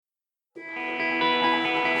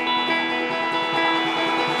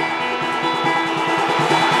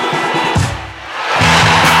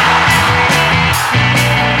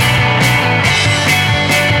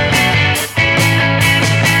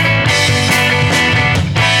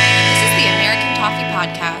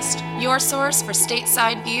source for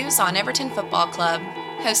stateside views on Everton Football Club.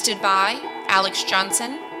 Hosted by Alex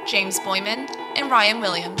Johnson, James Boyman, and Ryan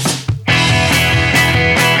Williams.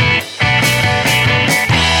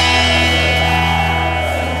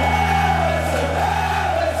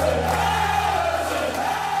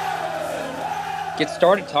 Get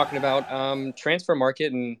started talking about transfer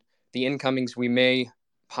market and the incomings we may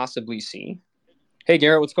possibly see. Hey,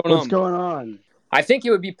 Garrett, what's going on? What's going on? I think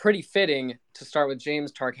it would be pretty fitting to start with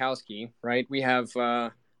James Tarkowski, right? We've had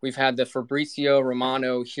the Fabrizio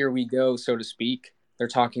Romano here we go, so to speak. They're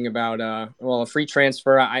talking about a free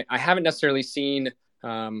transfer. I haven't necessarily seen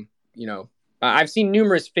I've seen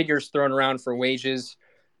numerous figures thrown around for wages.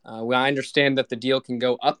 I understand that the deal can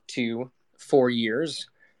go up to 4 years.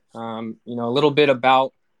 A little bit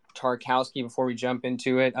about Tarkowski before we jump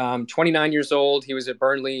into it. 29 years old. He was at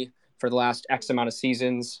Burnley for the last X amount of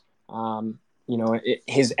seasons.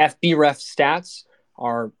 His FBref stats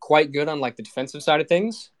are quite good on like the defensive side of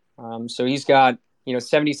things. So he's got,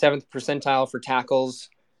 77th percentile for tackles,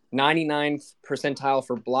 99th percentile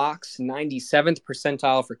for blocks, 97th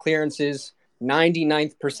percentile for clearances,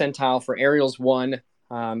 99th percentile for aerials won.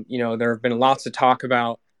 There have been lots of talk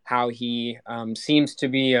about how he seems to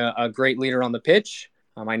be a great leader on the pitch.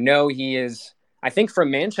 I know he is, I think,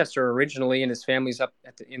 from Manchester originally, and his family's up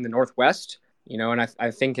in the Northwest, and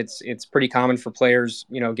I think it's pretty common for players,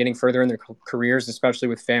 getting further in their careers, especially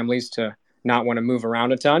with families, to not want to move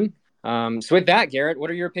around a ton. So with that, Garrett, what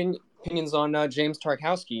are your opinions on James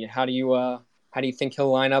Tarkowski? How do you think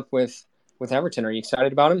he'll line up with Everton? Are you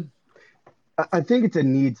excited about him? I think it's a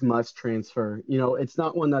needs must transfer. It's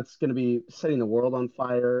not one that's going to be setting the world on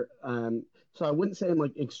fire. So I wouldn't say I'm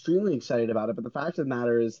like extremely excited about it, but the fact of the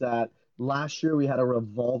matter is that last year we had a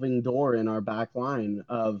revolving door in our back line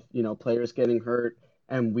of, players getting hurt,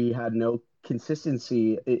 and we had no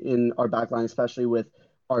consistency in our back line, especially with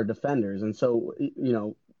our defenders. And so,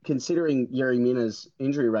 considering Yerry Mina's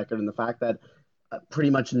injury record and the fact that pretty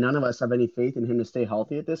much none of us have any faith in him to stay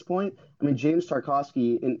healthy at this point. I mean, James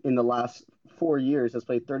Tarkowski in the last 4 years has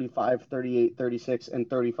played 35, 38, 36, and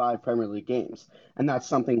 35 Premier League games. And that's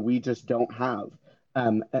something we just don't have.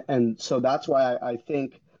 And so that's why I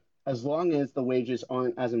think as long as the wages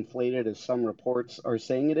aren't as inflated as some reports are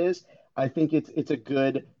saying it is, I think it's a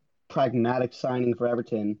good pragmatic signing for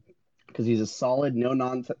Everton because he's a solid, no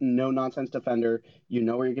nonsense defender. You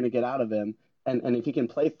know where you're going to get out of him. And if he can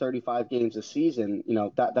play 35 games a season,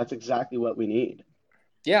 that's exactly what we need.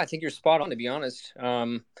 Yeah, I think you're spot on, to be honest.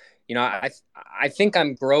 I think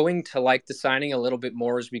I'm growing to like the signing a little bit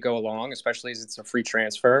more as we go along, especially as it's a free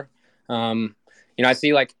transfer. I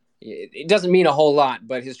see like it doesn't mean a whole lot,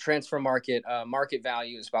 but his transfer market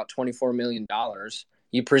value is about $24 million.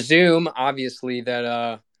 You presume, obviously,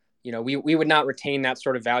 that we would not retain that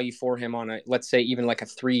sort of value for him on let's say even like a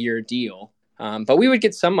 3-year deal. But we would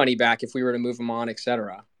get some money back if we were to move him on, et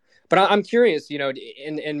cetera. But I'm curious,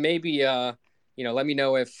 and maybe, let me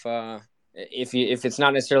know if it's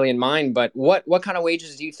not necessarily in mind, but what kind of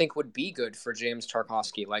wages do you think would be good for James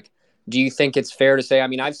Tarkowski? Like, do you think it's fair to say, I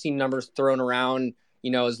mean, I've seen numbers thrown around,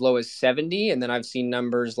 as low as 70, and then I've seen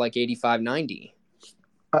numbers like 85, 90.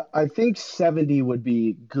 I think 70 would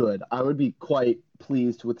be good. I would be quite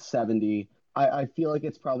pleased with 70. I feel like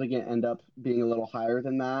it's probably going to end up being a little higher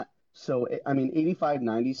than that. So, I mean, 85,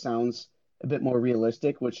 90 sounds a bit more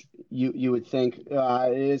realistic, which you would think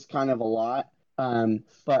it is kind of a lot.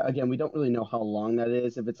 But again, we don't really know how long that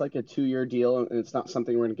is. If it's like a 2-year deal and it's not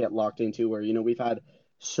something we're going to get locked into where, we've had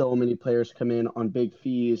so many players come in on big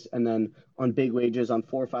fees and then on big wages on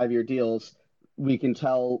 4 or 5-year deals, we can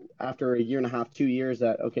tell after a year and a half, 2 years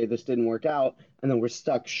that, okay, this didn't work out. And then we're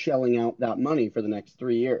stuck shelling out that money for the next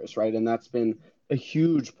 3 years, right? And that's been a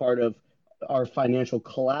huge part of our financial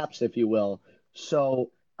collapse, if you will.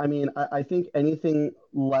 So, I mean, I think anything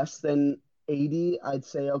less than 80, I'd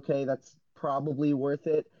say, okay, that's probably worth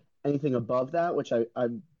it. Anything above that, which I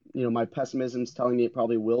my pessimism's telling me it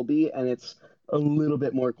probably will be, and it's a little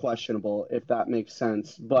bit more questionable if that makes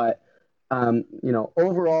sense. But,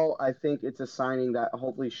 overall, I think it's a signing that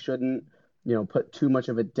hopefully shouldn't, put too much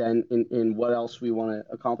of a dent in what else we want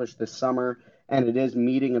to accomplish this summer. And it is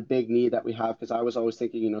meeting a big need that we have because I was always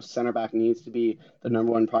thinking, center back needs to be the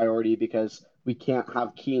number one priority because we can't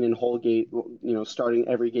have Keane and Holgate, starting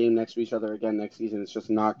every game next to each other again next season. It's just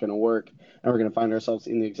not going to work. And we're going to find ourselves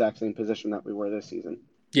in the exact same position that we were this season.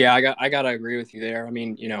 Yeah, I got to agree with you there. I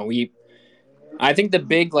mean, I think the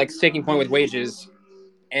big sticking point with wages,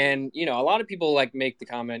 and, a lot of people make the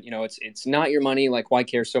comment, it's not your money. Like, why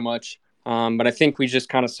care so much? But I think we just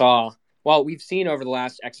kind of saw, well, we've seen over the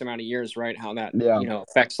last X amount of years, right, how that,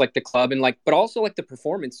 affects the club and but also the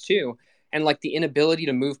performance too. and like the inability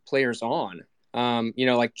to move players on.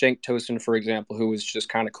 Like Cenk Tosun, for example, who was just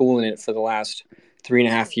kind of cooling it for the last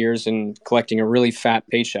 3.5 years and collecting a really fat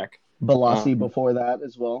paycheck. Balassi before that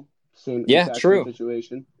as well. Same Yeah, exact true. same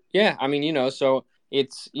situation. Yeah, I mean, so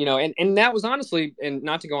it's, and that was honestly, and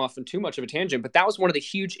not to go off on too much of a tangent, but that was one of the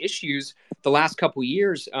huge issues the last couple of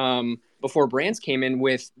years before Brands came in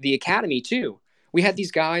with the academy too. We had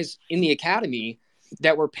these guys in the academy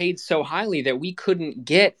that were paid so highly that we couldn't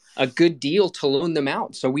get a good deal to loan them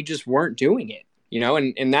out. So we just weren't doing it,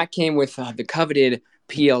 and that came with the coveted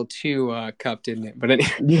PL2 Cup, didn't it? But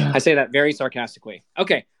Yeah. I say that very sarcastically.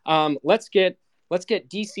 Okay, let's get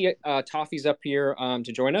DC Toffees up here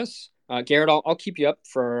to join us. Garrett, I'll keep you up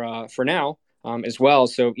for now as well.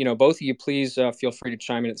 So both of you, please feel free to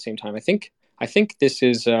chime in at the same time. I think this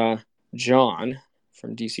is John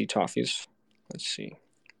from DC Toffees. Let's see.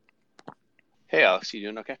 Hey, Alex, you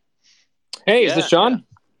doing okay? Hey, is this John?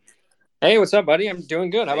 Yeah. Hey, what's up, buddy? I'm doing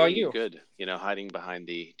good. How about you? Good. Hiding behind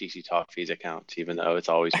the DC Toffees account, even though it's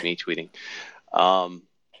always me tweeting.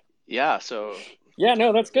 So. Yeah,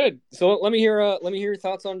 no, that's good. So let me hear your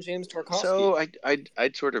thoughts on James Tarkowski. So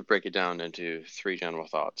I'd sort of break it down into three general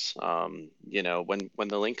thoughts. When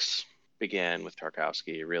the Lynx began with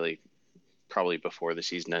Tarkowski, really probably before the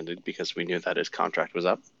season ended, because we knew that his contract was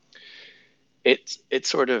up.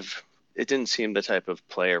 It didn't seem the type of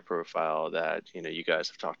player profile that you guys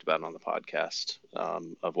have talked about on the podcast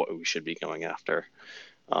of what we should be going after.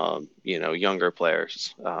 Younger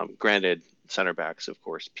players. Granted, center backs, of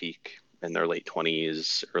course, peak in their late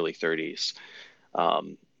 20s, early 30s.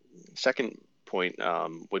 Second point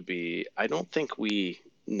would be, I don't think we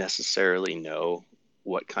necessarily know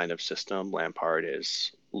what kind of system Lampard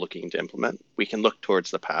is looking to implement. We can look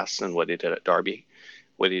towards the past and what he did at Derby,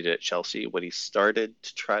 what he did at Chelsea, what he started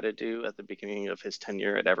to try to do at the beginning of his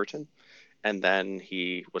tenure at Everton. And then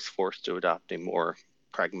he was forced to adopt a more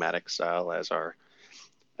pragmatic style as our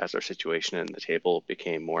situation in the table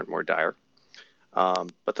became more and more dire.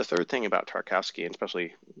 But the third thing about Tarkowski, and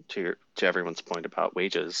especially to everyone's point about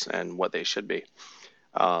wages and what they should be,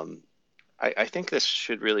 I think this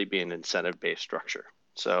should really be an incentive-based structure.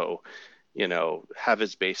 So, have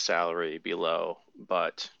his base salary be low,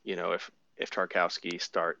 but, if Tarkowski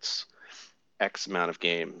starts X amount of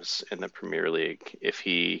games in the Premier League, if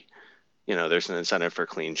he, there's an incentive for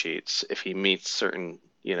clean sheets, if he meets certain,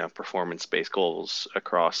 performance-based goals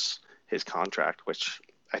across his contract, which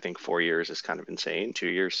I think 4 years is kind of insane. 2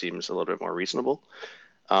 years seems a little bit more reasonable.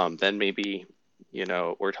 Then maybe,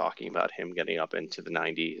 we're talking about him getting up into the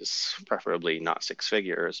 90s, preferably not six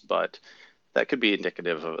figures, but that could be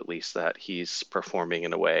indicative of at least that he's performing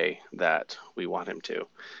in a way that we want him to.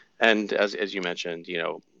 And as you mentioned,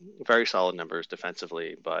 very solid numbers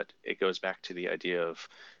defensively, but it goes back to the idea of,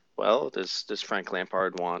 well, does Frank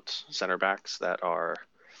Lampard want center backs that are,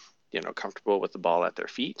 comfortable with the ball at their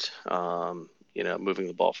feet, moving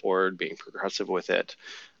the ball forward, being progressive with it,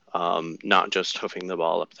 not just hoofing the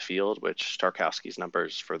ball up the field, which Tarkowski's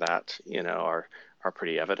numbers for that, are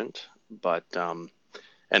pretty evident. But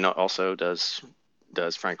and also, does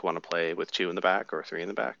Frank want to play with two in the back or three in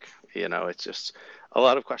the back? It's just a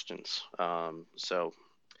lot of questions. So,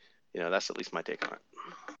 that's at least my take on it.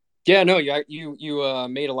 Yeah, no, you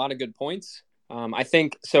made a lot of good points. I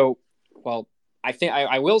think so. Well,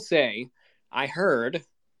 I will say, I heard.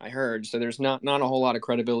 So there's not a whole lot of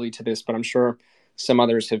credibility to this, but I'm sure some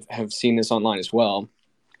others have seen this online as well.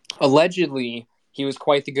 Allegedly, he was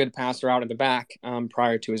quite the good passer out of the back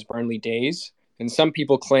prior to his Burnley days. And some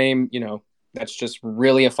people claim, that's just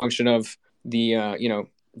really a function of the,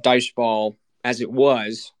 Dyche ball as it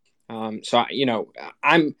was.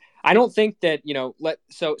 I don't think that,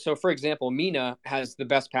 so for example, Mina has the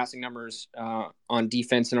best passing numbers on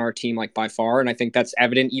defense in our team, like by far. And I think that's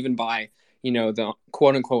evident even by, the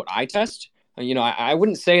quote unquote eye test. I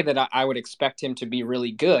wouldn't say that I would expect him to be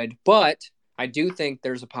really good, but I do think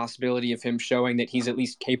there's a possibility of him showing that he's at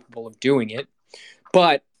least capable of doing it.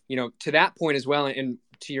 But, to that point as well, and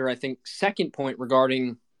to your, I think, second point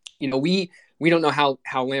regarding, we don't know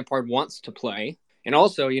how Lampard wants to play. And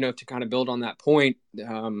also, to kind of build on that point,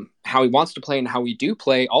 how he wants to play and how we do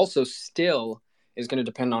play also still is going to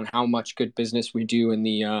depend on how much good business we do in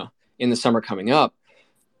the summer coming up.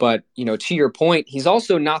 But, to your point, he's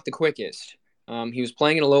also not the quickest. He was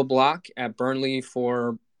playing in a low block at Burnley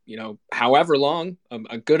for, however long,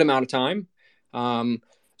 a good amount of time.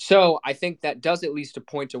 So I think that does at least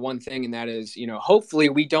point to one thing, and that is, hopefully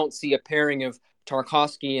we don't see a pairing of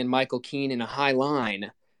Tarkowski and Michael Keane in a high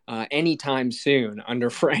line anytime soon under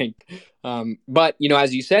Frank. But,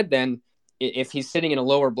 as you said, then if he's sitting in a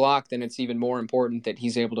lower block, then it's even more important that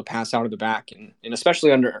he's able to pass out of the back, and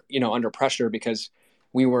especially under pressure, because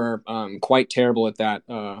we were quite terrible at that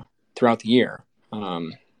throughout the year.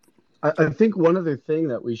 I think one other thing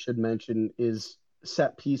that we should mention is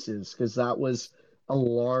set pieces, because that was a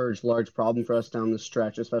large problem for us down the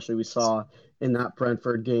stretch, especially we saw in that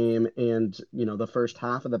Brentford game and, the first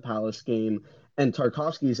half of the Palace game. And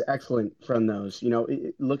Tarkowski is excellent from those.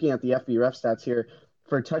 Looking at the FBref stats here,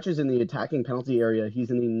 for touches in the attacking penalty area,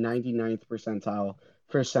 he's in the 99th percentile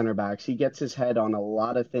for center backs. He gets his head on a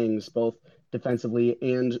lot of things, both defensively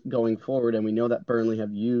and going forward. And we know that Burnley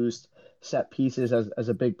have used set pieces as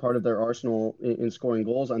a big part of their arsenal in scoring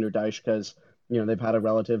goals under Dyche, because they've had a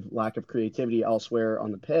relative lack of creativity elsewhere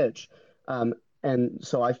on the pitch. And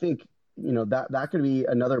so I think that could be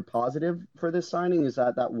another positive for this signing, is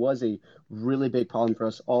that was a really big problem for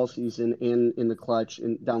us all season and in the clutch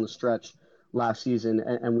and down the stretch last season.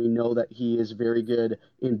 And we know that he is very good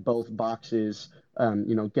in both boxes,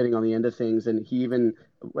 getting on the end of things. And he even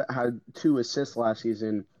had 2 assists last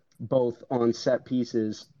season, both on set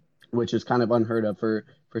pieces, which is kind of unheard of for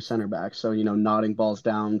center backs. So, nodding balls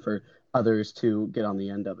down for others to get on the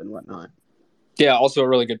end of and whatnot. Yeah, also a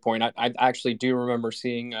really good point. I actually do remember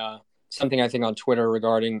seeing something, I think, on Twitter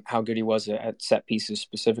regarding how good he was at set pieces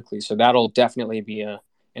specifically. So that'll definitely be an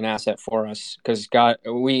asset for us, because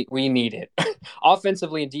we need it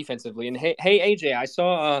offensively and defensively. And hey, AJ, I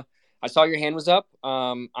saw your hand was up.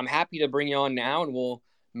 I'm happy to bring you on now, and we'll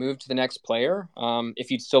move to the next player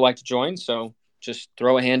if you'd still like to join. So just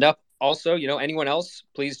throw a hand up. Also, anyone else,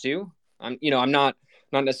 please do. I'm not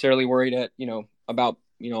necessarily worried about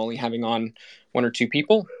only having on 1 or 2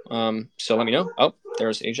 people. So let me know. Oh,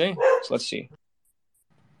 there's AJ. So let's see.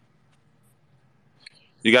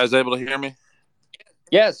 You guys able to hear me?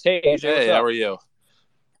 Yes. Hey, AJ. Hey, how are you?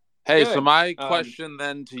 Hey, Good. So my question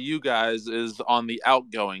then to you guys is on the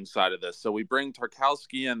outgoing side of this. So we bring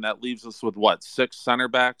Tarkowski in. That leaves us with 6 center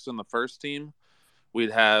backs in the first team.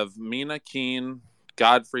 We'd have Mina, Keane,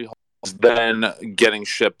 Godfrey, then getting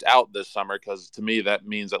shipped out this summer, because to me that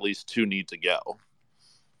means at least 2 need to go.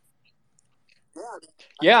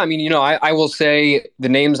 Yeah, I mean, I will say the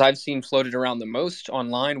names I've seen floated around the most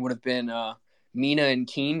online would have been Mina and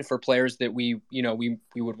Keane for players that we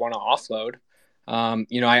would want to offload.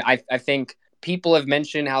 I think people have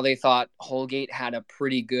mentioned how they thought Holgate had a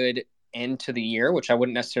pretty good end to the year, which I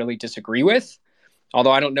wouldn't necessarily disagree with.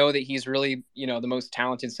 Although I don't know that he's really, the most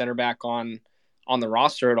talented center back on the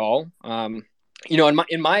roster at all.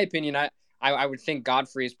 In my opinion, I would think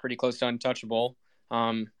Godfrey is pretty close to untouchable.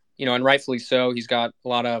 And rightfully so. He's got a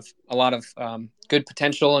lot of good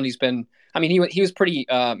potential, and he's been. I mean, he was pretty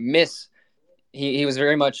miss. He was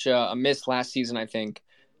very much a miss last season, I think.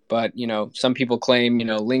 But some people claim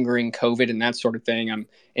lingering COVID and that sort of thing. I'm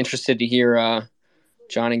interested to hear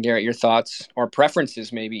John and Garrett, your thoughts or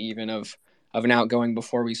preferences, maybe even of an outgoing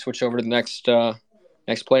before we switch over to the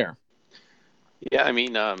next player. Yeah, I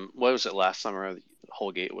mean, what was it last summer?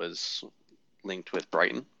 Holgate was linked with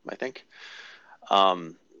Brighton, I think.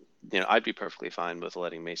 I'd be perfectly fine with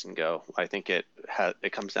letting Mason go. I think it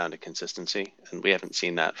comes down to consistency, and we haven't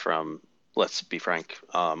seen that from, let's be frank,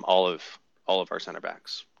 all of our center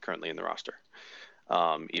backs currently in the roster,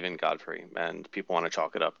 even Godfrey. And people want to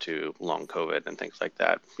chalk it up to long COVID and things like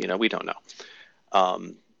that. We don't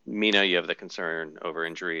know. Mina, you have the concern over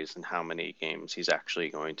injuries and how many games he's actually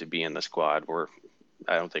going to be in the squad.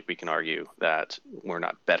 I don't think we can argue that we're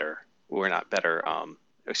not better. We're not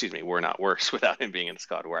worse without him being in the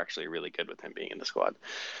squad. We're actually really good with him being in the squad.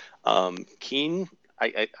 Keane,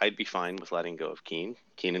 I'd be fine with letting go of Keane.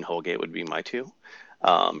 Keane and Holgate would be my 2.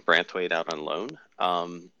 Branthwaite out on loan.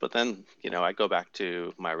 But then, I go back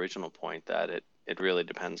to my original point that it really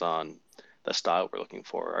depends on the style we're looking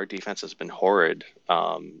for. Our defense has been horrid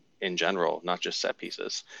in general, not just set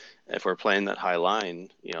pieces. If we're playing that high line,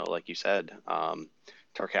 like you said,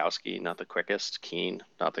 Tarkowski, not the quickest. Keane,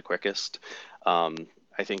 not the quickest.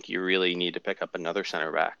 I think you really need to pick up another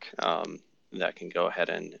center back that can go ahead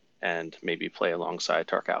and maybe play alongside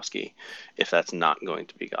Tarkowski if that's not going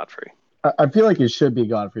to be Godfrey. I feel like it should be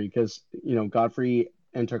Godfrey, because, Godfrey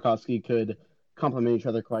and Tarkowski could complement each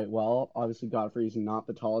other quite well. Obviously, Godfrey's not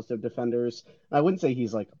the tallest of defenders. I wouldn't say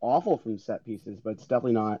he's awful from set pieces, but it's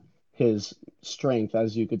definitely not his strength,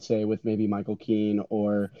 as you could say with maybe Michael Keane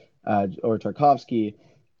or Tarkowski.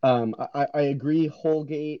 I agree.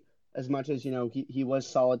 Holgate, as much as he was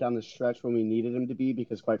solid down the stretch when we needed him to be,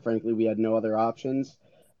 because quite frankly we had no other options.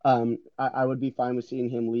 I would be fine with seeing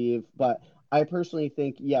him leave, but I personally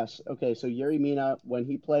think yes. Okay, so Yerry Mina, when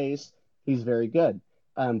he plays, he's very good.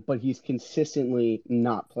 But he's consistently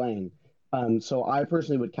not playing. So I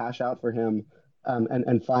personally would cash out for him,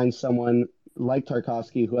 and find someone like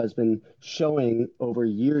Tarkovsky who has been showing over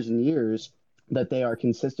years and years that they are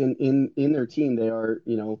consistent in their team. They are,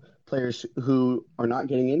 players who are not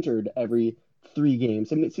getting injured every 3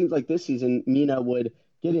 games. And it seems like this season, Mina would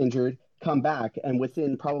get injured, come back, and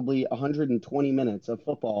within probably 120 minutes of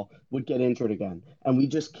football would get injured again. And we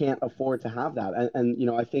just can't afford to have that. And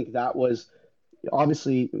I think that was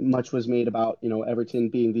obviously much was made about Everton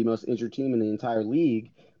being the most injured team in the entire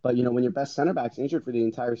league. But when your best center back's injured for the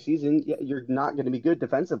entire season, you're not going to be good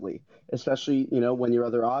defensively, especially when your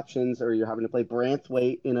other options, or you're having to play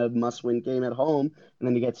Branthwaite in a must-win game at home, and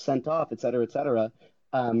then you get sent off, et cetera, et cetera.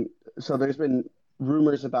 So there's been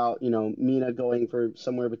rumors about Mina going for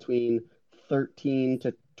somewhere between 13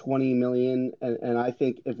 to 20 million, and I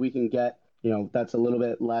think if we can get that's a little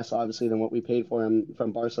bit less, obviously, than what we paid for him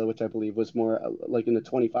from Barca, which I believe was more like in the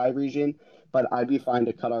 25 region. But I'd be fine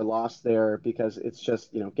to cut our loss there, because it's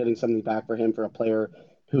just, getting something back for him, for a player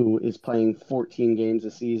who is playing 14 games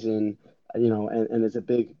a season, and is a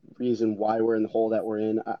big reason why we're in the hole that we're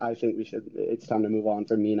in. I think it's time to move on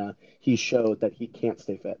from Mina. He showed that he can't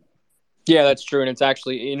stay fit. Yeah, that's true. And it's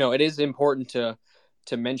actually, it is important to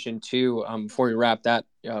mention too, before we wrap that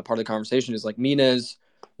part of the conversation, is like Mina is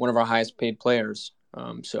one of our highest paid players.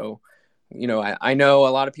 So, I know a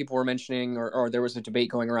lot of people were mentioning, or there was a debate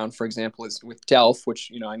going around, for example, is with Delph, which,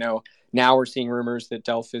 I know now we're seeing rumors that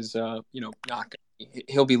Delph is, not,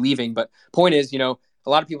 he'll be leaving. But point is, a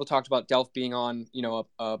lot of people talked about Delph being on,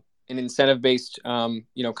 an incentive-based,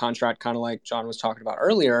 contract, kind of like John was talking about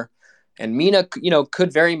earlier. And Mina,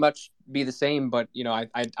 could very much be the same, but,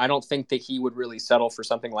 I don't think that he would really settle for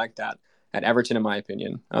something like that at Everton, in my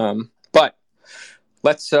opinion. But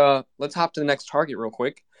let's hop to the next target real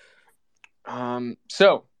quick.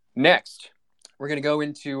 So next, we're going to go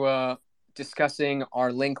into discussing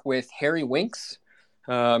our link with Harry Winks,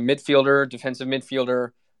 defensive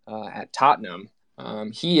midfielder at Tottenham.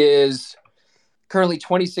 He is currently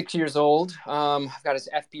 26 years old. I've got his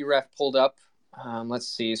FB ref pulled up. Let's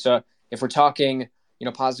see. So if we're talking,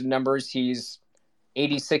 positive numbers, he's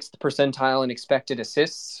 86th percentile in expected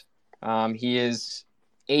assists. He is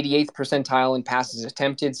 88th percentile in passes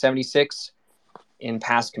attempted, 76 in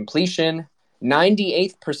pass completion,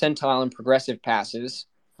 98th percentile in progressive passes.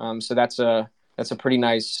 So that's a pretty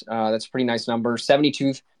nice number.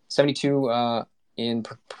 72 in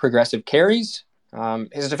progressive carries.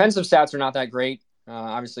 His defensive stats are not that great.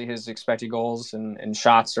 Obviously, his expected goals and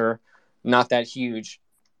shots are not that huge.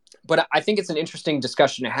 But I think it's an interesting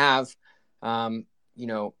discussion to have.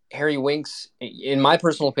 Harry Winks, in my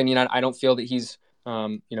personal opinion, I don't feel that he's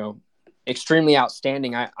extremely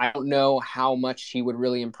outstanding. I don't know how much he would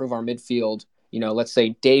really improve our midfield, let's say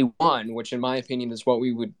day one, which in my opinion is what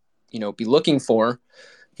we would, be looking for.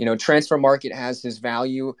 Transfer market has his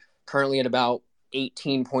value currently at about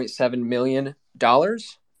 $18.7 million.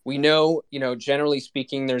 We know, generally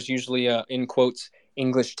speaking, there's usually a, in quotes,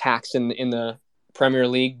 English tax in the Premier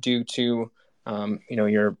League due to,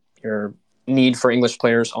 your need for English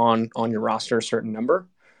players on your roster, a certain number.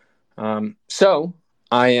 So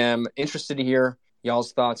I am interested to hear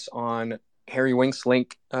y'all's thoughts on Harry Winks'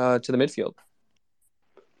 link to the midfield.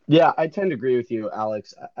 Yeah, I tend to agree with you,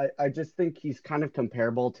 Alex. I just think he's kind of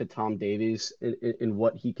comparable to Tom Davies in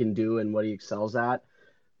what he can do and what he excels at,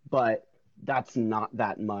 but that's not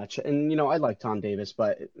that much. And, I like Tom Davis,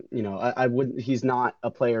 but, I wouldn't, he's not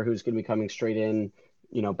a player who's going to be coming straight in,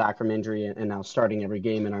 back from injury and now starting every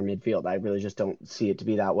game in our midfield. I really just don't see it to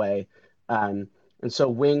be that way. And so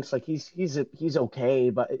Winks, like he's okay,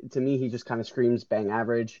 but to me, he just kind of screams bang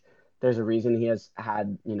average. There's a reason he has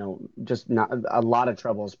had, just not a lot of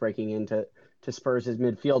troubles breaking into Spurs'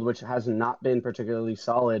 midfield, which has not been particularly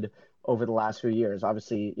solid over the last few years.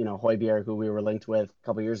 Obviously, Højbjerg, who we were linked with a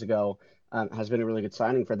couple of years ago, has been a really good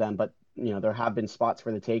signing for them. But, there have been spots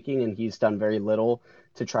for the taking, and he's done very little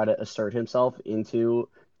to try to assert himself into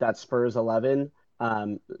that Spurs 11.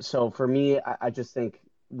 So for me, I just think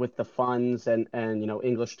with the funds and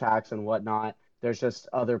English tax and whatnot, there's just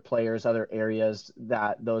other players, other areas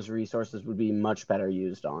that those resources would be much better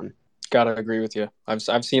used on. Gotta agree with you.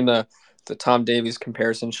 I've seen the Tom Davies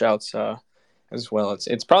comparison shouts as well.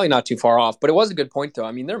 It's probably not too far off, but it was a good point though.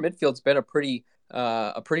 I mean, their midfield's been a pretty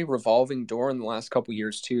revolving door in the last couple of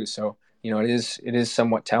years too. So it is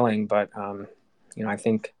somewhat telling. But I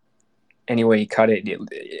think any way you cut it,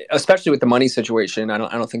 especially with the money situation, I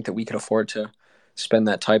don't think that we could afford to spend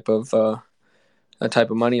that type of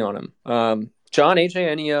money on him. John,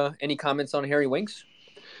 AJ, any comments on Harry Winks?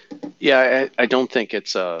 Yeah, I don't think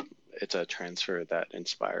it's a transfer that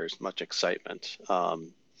inspires much excitement.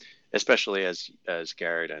 especially as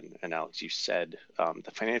Garrett and Alex, you said,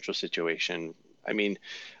 the financial situation. I mean,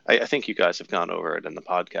 I think you guys have gone over it in the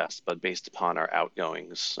podcast, but based upon our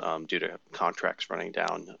outgoings due to contracts running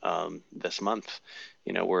down this month,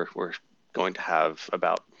 we're going to have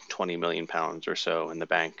about 20 million pounds or so in the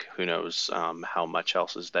bank. Who knows how much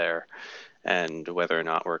else is there, and whether or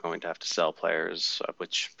not we're going to have to sell players,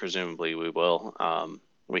 which presumably we will.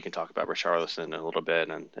 We can talk about Richarlison in a little bit,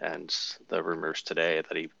 and the rumors today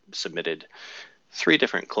that he submitted three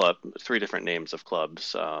different names of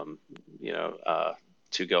clubs, to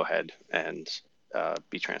go ahead and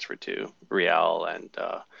be transferred to Real and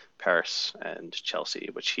Paris and Chelsea,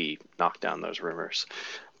 which he knocked down those rumors.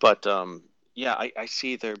 But I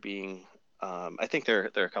see there being, I think there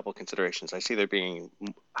are a couple of considerations. I see there being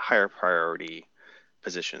higher priority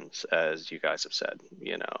positions, as you guys have said,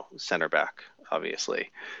 center back,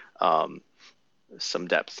 obviously. Some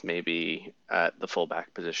depth maybe at the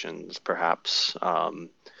fullback positions, perhaps.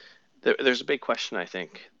 There's a big question, I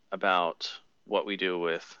think, about what we do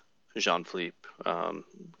with Jean-Philippe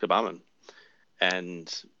Gbamin.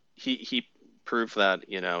 And he proved that,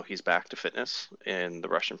 he's back to fitness in the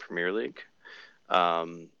Russian Premier League.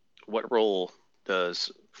 What role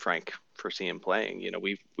does Frank foresee him playing?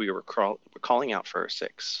 We were calling out for a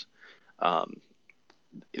 6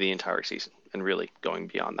 the entire season, and really going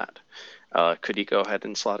beyond that. Could he go ahead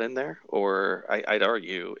and slot in there? Or I'd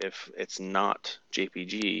argue, if it's not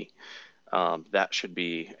JPG, that should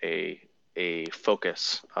be a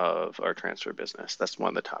focus of our transfer business. That's one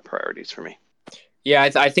of the top priorities for me. Yeah,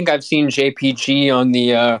 I think I've seen JPG on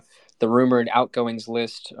the rumored outgoings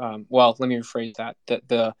list. Well, let me rephrase that.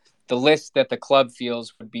 The list that the club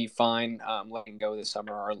feels would be fine letting go this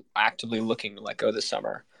summer, or actively looking to let go this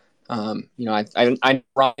summer. I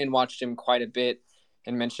Ryan watched him quite a bit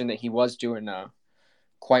and mentioned that he was doing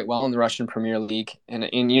quite well in the Russian Premier League, and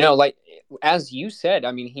like as you said,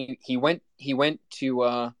 I mean he went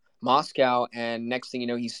to Moscow, and next thing you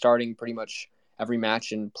know, he's starting pretty much every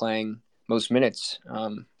match and playing most minutes.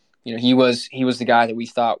 He was the guy that we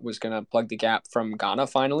thought was going to plug the gap from Ghana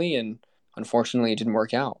finally, and unfortunately it didn't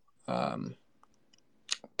work out.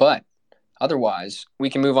 But otherwise, we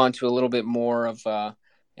can move on to a little bit more of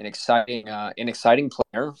an exciting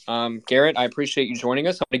player. Garrett, I appreciate you joining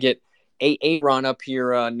us. I'm going to get Aaron up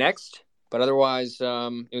here next, but otherwise,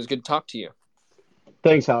 it was good to talk to you.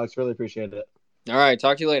 Thanks, Alex. Really appreciate it. All right,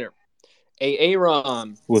 talk to you later.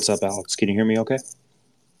 Aaron. What's up, Alex? Can you hear me okay?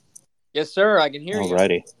 Yes, sir. I can hear you.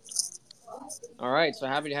 Alrighty. All right, so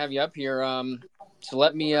happy to have you up here. So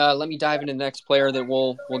let me dive into the next player that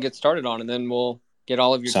we'll get started on, and then we'll get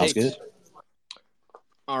all of your Sounds takes. good.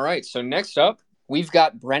 All right, so next up, we've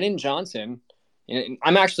got Brennan Johnson. And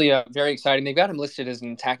I'm actually very excited. They've got him listed as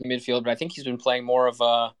an attacking midfield, but I think he's been playing more of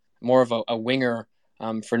a winger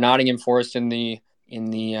for Nottingham Forest in the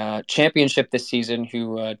championship this season,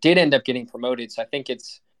 who did end up getting promoted. So I think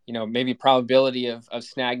it's, maybe probability of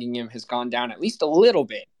snagging him has gone down at least a little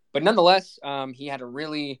bit. But nonetheless, he had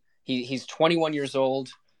he's 21 years old.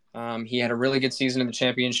 He had a really good season in the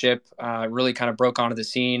championship, really kind of broke onto the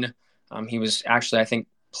scene. He was actually, I think,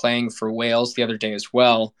 playing for Wales the other day as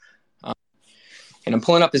well. And I'm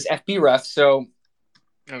pulling up his FB ref. So,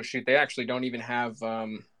 they actually don't even have,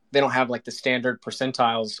 they don't have like the standard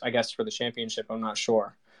percentiles, I guess, for the championship. I'm not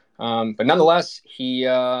sure. But nonetheless, he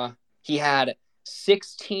had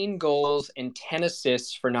 16 goals and 10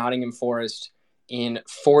 assists for Nottingham Forest in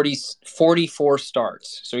 44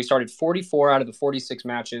 starts. So he started 44 out of the 46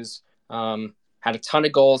 matches, had a ton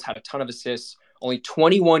of goals, had a ton of assists, only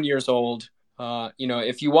 21 years old.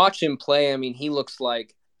 If you watch him play, I mean, he looks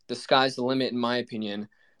like the sky's the limit, in my opinion.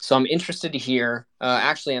 So I'm interested to hear,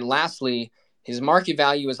 and lastly, his market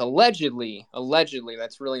value is allegedly,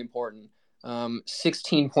 that's really important,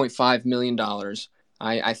 $16.5 million.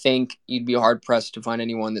 I think you'd be hard-pressed to find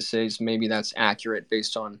anyone that says maybe that's accurate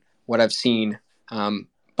based on what I've seen.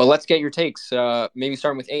 But let's get your takes. Maybe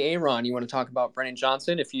starting with Aaron, you want to talk about Brennan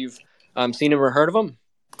Johnson, if you've seen him or heard of him?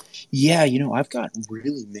 Yeah, I've got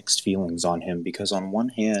really mixed feelings on him because on one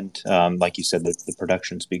hand, like you said, the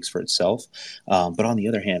production speaks for itself. But on the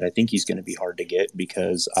other hand, I think he's going to be hard to get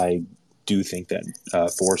because I do think that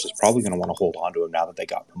Forrest is probably going to want to hold on to him now that they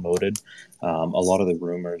got promoted. A lot of the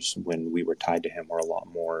rumors when we were tied to him were a lot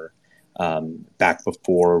more back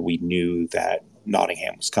before we knew that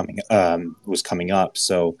Nottingham was coming up.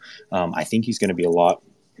 So I think he's going to be a lot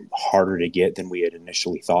harder to get than we had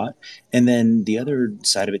initially thought. And then the other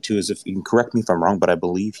side of it too is, if you can correct me if I'm wrong, but I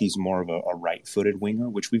believe he's more of a right-footed winger,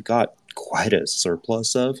 which we've got quite a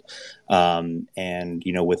surplus of. And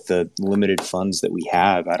with the limited funds that we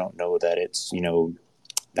have, I don't know that it's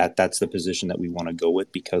that's the position that we want to go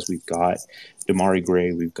with, because we've got Damari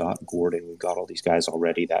Gray, we've got Gordon, we've got all these guys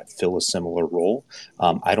already that fill a similar role.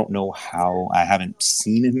 I don't know how, I haven't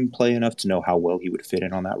seen him play enough to know how well he would fit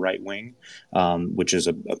in on that right wing, which is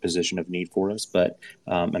a position of need for us. But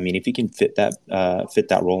I mean, if he can fit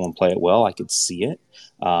that role and play it well, I could see it.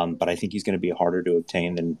 But I think he's going to be harder to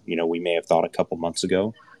obtain than we may have thought a couple months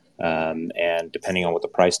ago. And depending on what the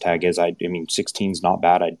price tag is, I mean, 16 is not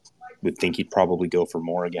bad. I would think he'd probably go for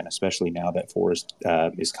more again, especially now that Forest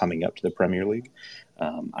is coming up to the Premier League.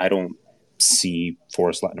 I don't see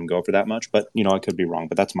Forest letting him go for that much, but I could be wrong.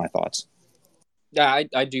 But that's my thoughts. Yeah,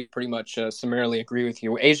 I do pretty much summarily agree with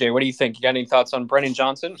you. AJ, what do you think? You got any thoughts on Brennan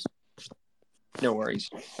Johnson? No worries.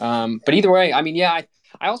 But either way, I mean, yeah,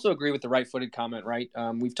 I also agree with the right-footed comment, right?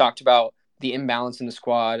 We've talked about the imbalance in the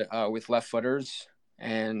squad with left-footers,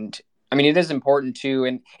 and I mean, it is important too.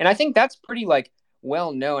 And I think that's pretty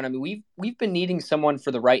well known. I mean, we've been needing someone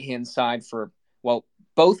for the right-hand side for, well,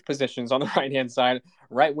 both positions on the right-hand side,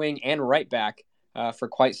 right wing and right back, for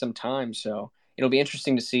quite some time. So it'll be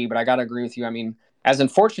interesting to see, but I got to agree with you. I mean, as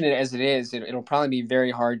unfortunate as it is, it'll probably be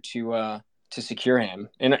very hard to secure him.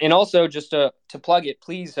 And also, just to plug it,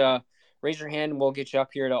 please raise your hand and we'll get you up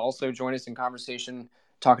here to also join us in conversation,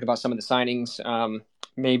 talking about some of the signings.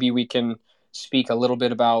 Maybe we can speak a little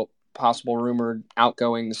bit about possible rumored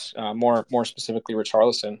outgoings, more specifically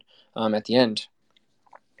Richarlison, at the end.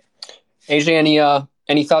 AJ,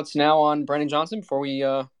 any thoughts now on Brennan Johnson before we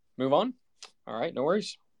move on? All right, no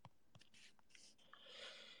worries.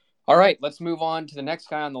 All right, let's move on to the next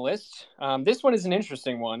guy on the list. This one is an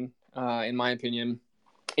interesting one, in my opinion,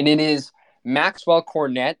 and it is Maxwell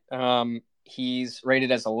Cornet. He's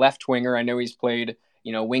rated as a left winger. I know he's played,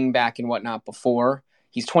 wing back and whatnot before.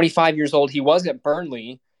 He's 25 years old. He was at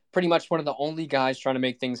Burnley, pretty much one of the only guys trying to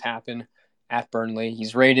make things happen at Burnley.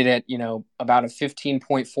 He's rated at, about a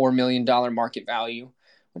 $15.4 million market value,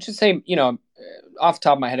 which is say, off the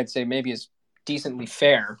top of my head, I'd say maybe is decently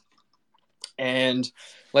fair. And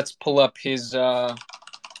let's pull up his FB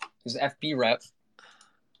rep.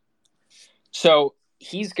 So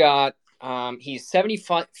he's got, he's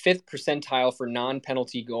 75th percentile for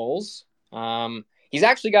non-penalty goals. He's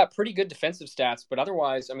actually got pretty good defensive stats, but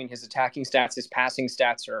otherwise, I mean, his attacking stats, his passing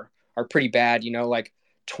stats are pretty bad,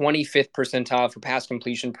 25th percentile for pass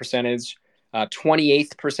completion percentage,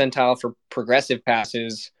 28th percentile for progressive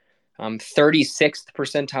passes, 36th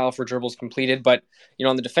percentile for dribbles completed. But,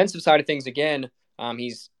 on the defensive side of things, again,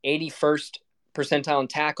 he's 81st percentile in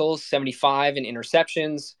tackles, 75 in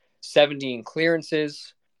interceptions, 70 in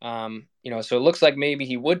clearances. So it looks like maybe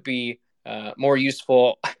he would be more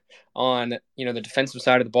useful on, the defensive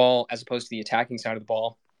side of the ball as opposed to the attacking side of the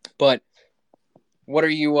ball. But what are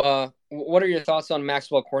your thoughts on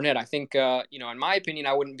Maxwell Cornet? I think, in my opinion,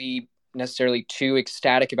 I wouldn't be necessarily too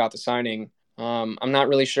ecstatic about the signing. I'm not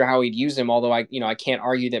really sure how he'd use him, although I can't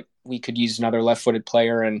argue that we could use another left-footed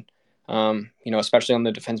player and, especially on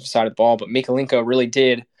the defensive side of the ball. But Mykolenko really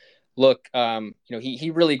did look,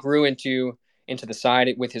 he really grew into the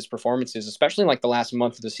side with his performances, especially in the last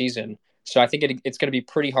month of the season. So I think it's going to be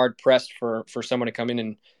pretty hard pressed for someone to come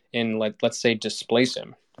in and let's say displace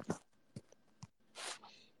him.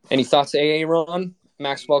 Any thoughts, Ron?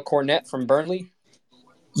 Maxwell Cornet from Burnley?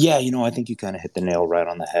 Yeah, I think you kind of hit the nail right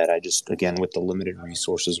on the head. I just, again, with the limited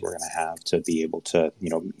resources we're going to have to be able to,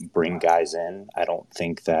 bring guys in, I don't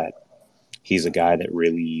think that he's a guy that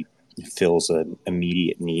really fills an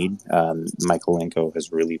immediate need. Mykolenko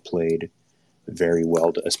has really played very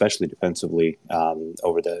well, especially defensively,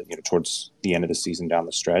 over the, towards the end of the season down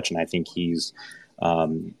the stretch. And I think he's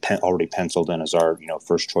already penciled in as our,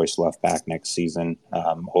 first choice left back next season.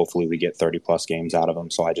 Hopefully we get 30 plus games out of him.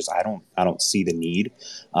 So I don't see the need.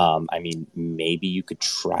 I mean, maybe you could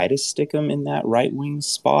try to stick him in that right wing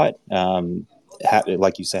spot.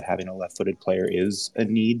 Like you said, having a left-footed player is a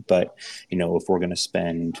need, but if we're going to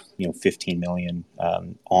spend 15 million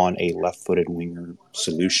on a left-footed winger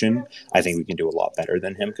solution, I think we can do a lot better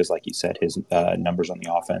than him, because like you said, his numbers on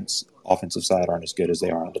the offensive side aren't as good as they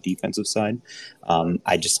are on the defensive side.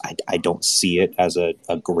 I don't see it as a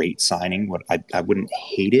great signing. I wouldn't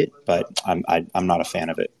hate it, but I'm not a fan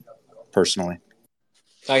of it personally.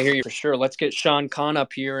 I hear you for sure. Let's get Sean Kahn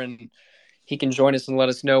up here and he can join us and let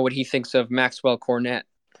us know what he thinks of Maxwell Cornet.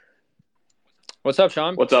 What's up,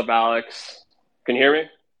 Sean? What's up, Alex? Can you hear me?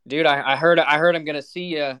 Dude, I heard I'm going to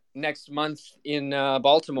see you next month in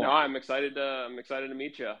Baltimore. No, I'm excited to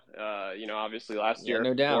meet you. Obviously last year,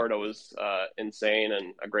 no doubt. Florida was insane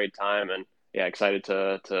and a great time, and excited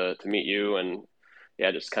to meet you and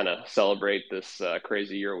just kind of celebrate this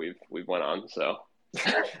crazy year we've went on. So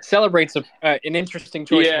Celebrate's an interesting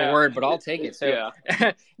choice of a word, but I'll take it. So,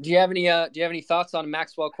 Yeah. do you have any thoughts on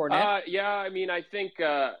Maxwell Cornet? Yeah, I mean, I think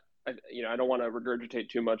I don't want to regurgitate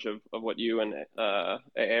too much of what you and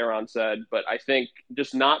Aaron said, but I think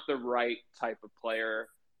just not the right type of player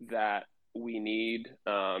that we need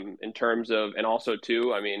in terms of, and also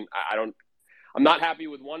too, I mean, I'm not happy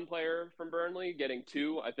with one player from Burnley. Getting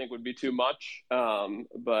two, I think, would be too much.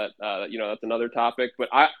 But that's another topic. But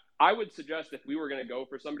I would suggest if we were going to go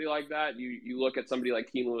for somebody like that, you look at somebody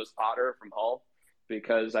like Keane Lewis-Potter from Hull,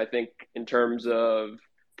 because I think in terms of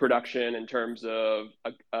production, in terms of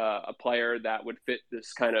a player that would fit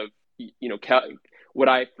this kind of, what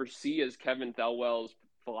I foresee as Kevin Thelwell's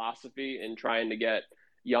philosophy in trying to get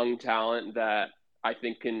young talent that I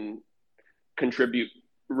think can contribute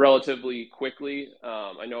relatively quickly.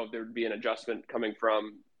 I know there would be an adjustment coming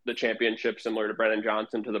from the Championship similar to Brennan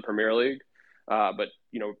Johnson to the Premier League. But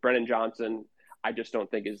Brennan Johnson, I just don't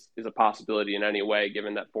think is a possibility in any way,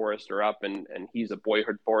 given that Forest are up and he's a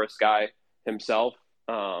boyhood Forest guy himself.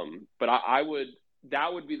 But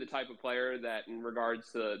that would be the type of player that, in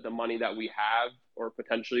regards to the money that we have or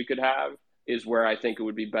potentially could have, is where I think it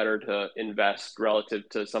would be better to invest relative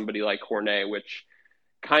to somebody like Cornet, which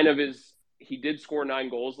kind of is. He did score 9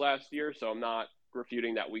 goals last year, so I'm not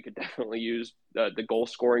refuting that we could definitely use the goal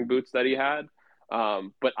scoring boots that he had.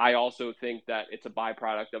 But I also think that it's a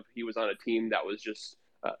byproduct of he was on a team that was just,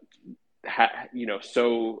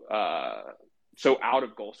 so out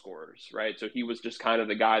of goal scorers, right? So he was just kind of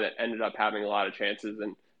the guy that ended up having a lot of chances.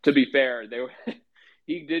 And to be fair,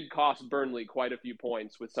 he did cost Burnley quite a few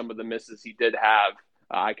points with some of the misses he did have.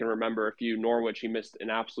 I can remember a few. Norwich, he missed an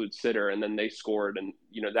absolute sitter, and then they scored, and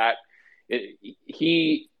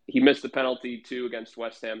he missed the penalty too against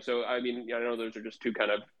West Ham. So I mean, I know those are just two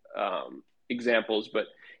kind of examples, but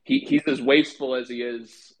he's as wasteful as he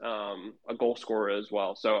is a goal scorer as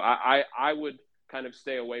well. So I would kind of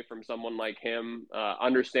stay away from someone like him.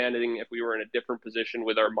 Understanding if we were in a different position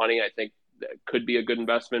with our money, I think that could be a good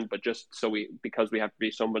investment. But just because we have to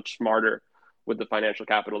be so much smarter with the financial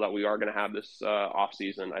capital that we are going to have this off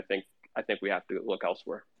season, I think we have to look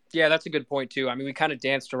elsewhere. Yeah, that's a good point too. I mean, we kind of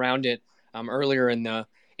danced around it earlier in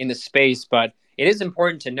the space, but it is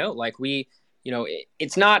important to note, like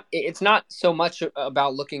it's not so much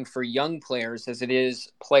about looking for young players as it is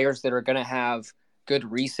players that are going to have good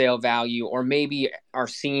resale value, or maybe are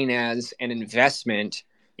seen as an investment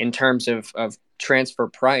in terms of transfer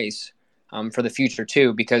price for the future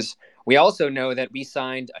too, because we also know that we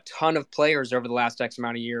signed a ton of players over the last X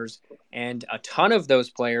amount of years, and a ton of those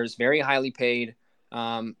players, very highly paid,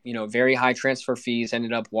 very high transfer fees,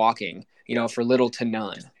 ended up walking, for little to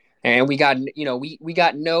none. And we got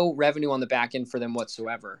no revenue on the back end for them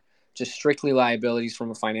whatsoever, just strictly liabilities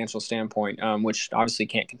from a financial standpoint, which obviously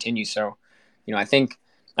can't continue. So, I think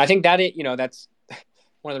that that's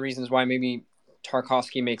one of the reasons why maybe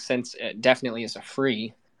Tarkowski makes sense, definitely as a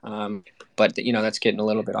free. But that's getting a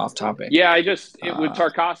little bit off topic. Yeah, with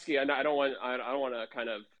Tarkowski, I don't want to kind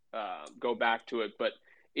of go back to it, but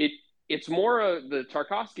it's more of the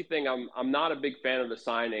Tarkowski thing. I'm not a big fan of the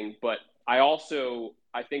signing, but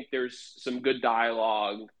I think there's some good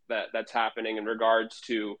dialogue that's happening in regards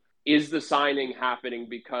to, is the signing happening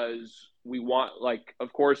because we want, like,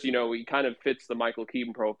 of course, he kind of fits the Michael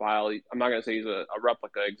Keane profile. I'm not going to say he's a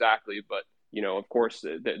replica exactly, but, of course,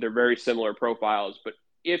 they're very similar profiles. But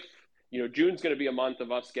if, June's going to be a month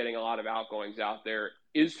of us getting a lot of outgoings out there,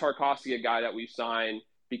 is Tarkowski a guy that we sign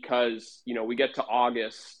because, we get to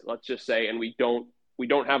August, let's just say, and we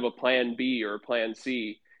don't have a plan B or a plan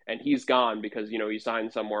C, and he's gone because, he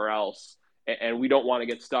signed somewhere else, and we don't want to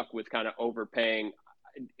get stuck with kind of overpaying.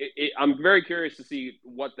 I'm very curious to see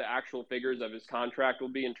what the actual figures of his contract will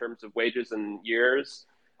be in terms of wages and years.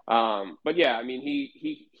 But yeah, I mean,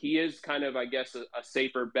 he is kind of, I guess, a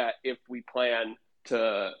safer bet if we plan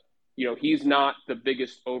to, he's not the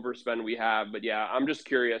biggest overspend we have. But yeah, I'm just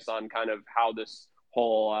curious on kind of how this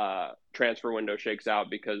whole transfer window shakes out,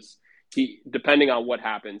 because depending on what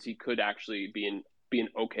happens, he could actually be an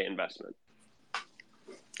okay investment.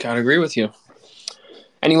 Gotta agree with you.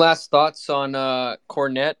 Any last thoughts on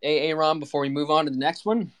Cornet, Aaron, before we move on to the next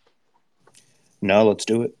one? No, let's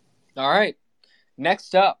do it. All right.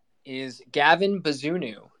 Next up is Gavin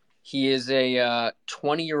Bazunu. He is a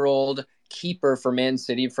 20-year-old keeper for Man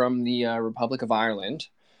City from the Republic of Ireland.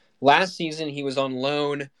 Last season, he was on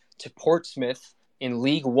loan to Portsmouth in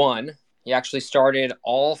League One. He actually started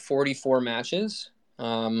all 44 matches.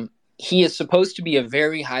 He is supposed to be a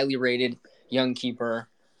very highly rated young keeper.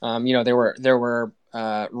 There were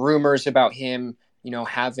rumors about him,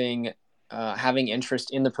 having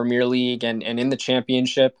interest in the Premier League and in the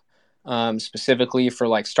Championship. specifically for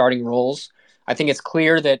like starting roles. I think it's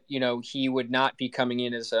clear that, he would not be coming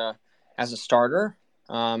in as a starter.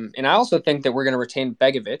 And I also think that we're going to retain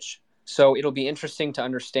Begovic. So it'll be interesting to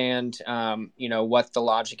understand, what the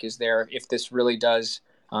logic is there if this really does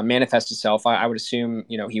manifest itself. I would assume,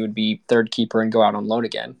 he would be third keeper and go out on loan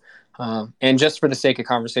again. And just for the sake of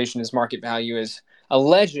conversation, his market value is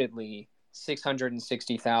allegedly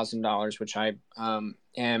 $660,000, which I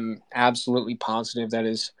am absolutely positive that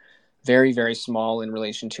is very, very small in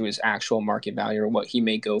relation to his actual market value or what he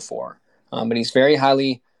may go for. But he's very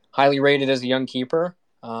highly rated as a young keeper.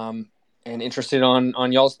 And interested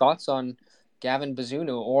on y'all's thoughts on Gavin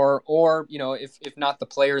Bazunu, or if not the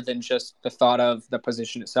player, then just the thought of the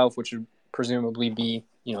position itself, which would presumably be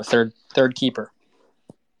third keeper.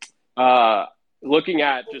 Looking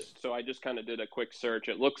at I just kind of did a quick search.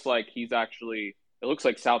 It looks like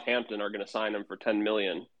Southampton are going to sign him for $10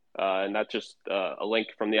 million, and that's just a link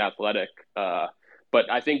from The Athletic. But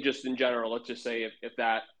I think just in general, let's just say if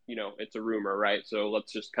that it's a rumor, right? So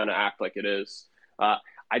let's just kind of act like it is.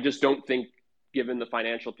 I just don't think, given the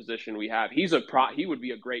financial position we have, he would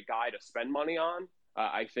be a great guy to spend money on.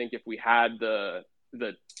 I think if we had the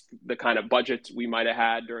kind of budgets we might have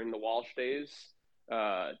had during the Walsh days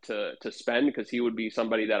to spend, because he would be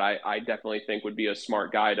somebody that I definitely think would be a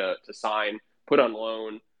smart guy to sign, put on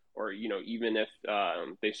loan, or even if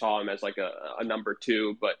they saw him as like a number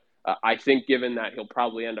two. But I think given that he'll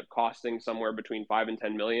probably end up costing somewhere between 5 and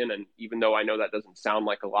 10 million, and even though I know that doesn't sound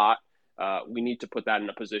like a lot, we need to put that in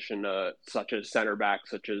a position such as center back,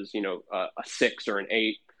 such as a 6 or an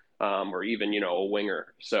 8, or even a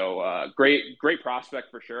winger. So great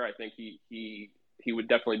prospect for sure. I think he would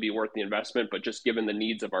definitely be worth the investment, but just given the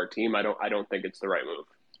needs of our team, I don't think it's the right move.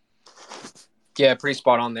 Yeah, pretty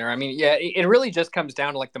spot on there. I mean, yeah, it really just comes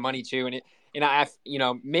down to like the money too, and I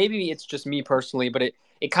maybe it's just me personally, but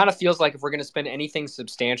it kind of feels like if we're going to spend anything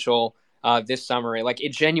substantial this summer,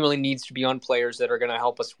 it genuinely needs to be on players that are going to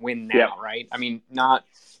help us win now, Yeah. right? I mean, not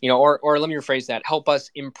or let me rephrase that: help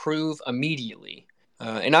us improve immediately.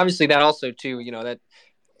 And obviously, that also too, that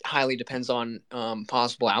highly depends on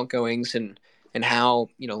possible outgoings and how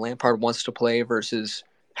Lampard wants to play versus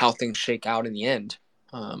how things shake out in the end.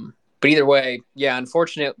 But either way, yeah,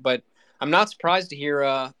 unfortunate, but I'm not surprised to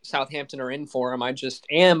hear Southampton are in for him.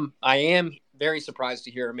 I am very surprised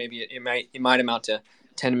to hear maybe it might amount to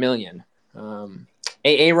 10 million.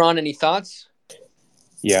 Aaron, any thoughts?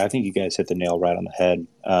 Yeah, I think you guys hit the nail right on the head.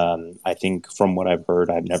 I think from what I've heard,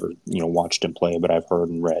 I've never, watched him play, but I've heard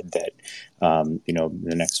and read that, in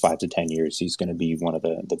the next 5 to 10 years, he's going to be one of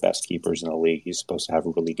the best keepers in the league. He's supposed to have a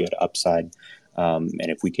really good upside. And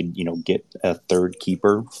if we could, get a third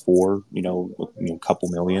keeper for, a couple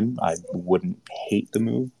million, I wouldn't hate the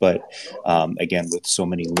move. But again, with so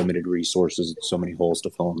many limited resources, so many holes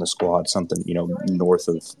to fill in the squad, something, north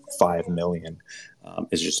of 5 million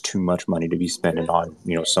is just too much money to be spending on,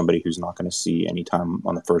 somebody who's not going to see any time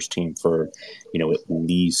on the first team for, at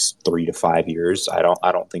least 3 to 5 years. I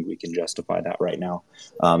don't think we can justify that right now.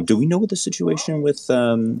 Do we know what the situation with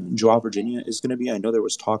Joao Virginia is going to be? I know there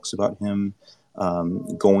was talks about him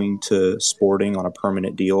going to Sporting on a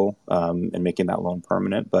permanent deal and making that loan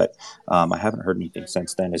permanent, but I haven't heard anything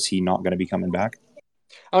since then. Is he not going to be coming back?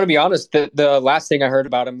 I want to be honest. The last thing I heard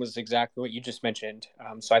about him was exactly what you just mentioned.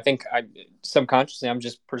 So I think subconsciously I'm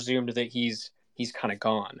just presumed that he's kind of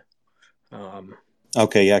gone.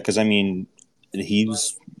 Okay, yeah, because I mean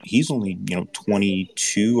he's only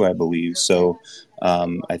 22, I believe. So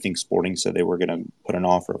I think Sporting said they were going to put an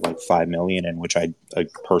offer of like 5 million, in which I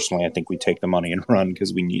personally, I think we take the money and run,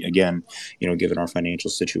 because we need, again, given our financial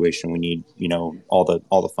situation, we need, all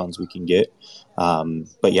the funds we can get.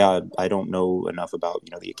 But yeah, I don't know enough about,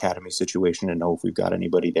 the academy situation to know if we've got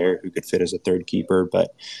anybody there who could fit as a third keeper.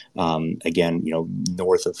 But again,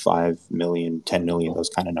 north of 5 million, 10 million, those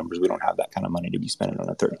kind of numbers, we don't have that kind of money to be spending on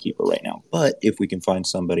a third keeper right now. But if we can find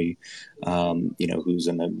somebody, who's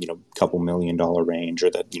in the, couple $1 million range,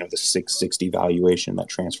 or the, the 660 valuation that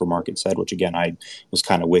Transfer Market said, which again, I was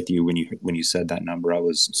kind of with you when you said that number. I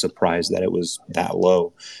was surprised that it was that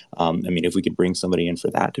low. I mean, if we could bring somebody in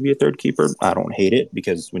for that to be a third keeper, I don't hate it,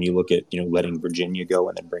 because when you look at, letting Virginia go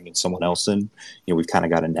and then bringing someone else in, we've kind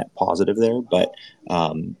of got a net positive there. But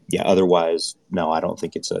yeah, otherwise, no, I don't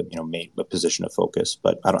think it's a, a position of focus.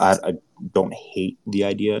 But I don't hate the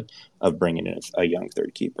idea of bringing in a young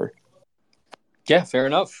third keeper. Yeah, fair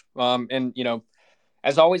enough. And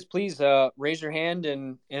as always, please raise your hand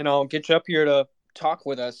and I'll get you up here to talk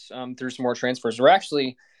with us through some more transfers. We're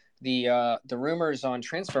actually the rumors on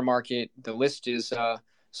Transfer Market. The list is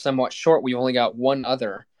somewhat short. We've only got one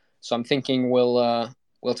other, so I'm thinking we'll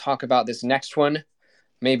talk about this next one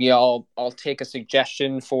maybe I'll take a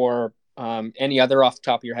suggestion for any other off the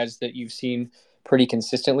top of your heads that you've seen pretty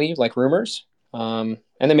consistently, like rumors. And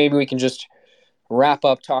then maybe we can just wrap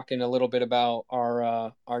up talking a little bit about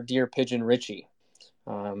our dear pigeon Richie.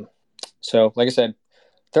 So, like I said,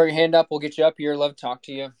 throw your hand up. We'll get you up here. Love to talk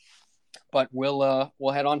to you. But we'll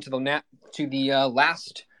head on to the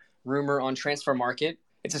last rumor on Transfer Market.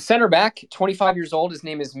 It's a center back, 25 years old. His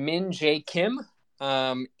name is Min Jae Kim.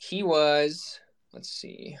 He was, let's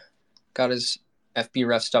see, got his FB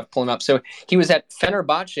ref stuff pulling up. So he was at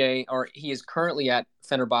Fenerbahce, or he is currently at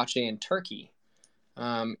Fenerbahce in Turkey.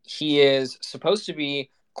 He is supposed to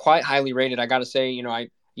be quite highly rated. I got to say, I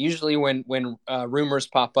usually when rumors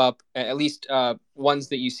pop up, at least ones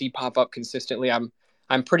that you see pop up consistently,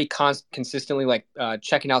 I'm pretty consistently like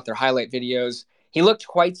checking out their highlight videos. He looked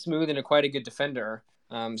quite smooth and quite a good defender.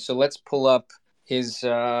 So let's pull up his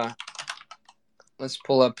FB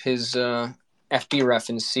ref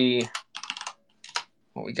and see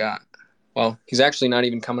what we got. Well, he's actually not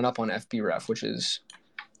even coming up on FB ref, which is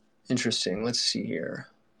interesting. Let's see here.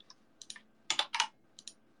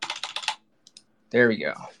 There we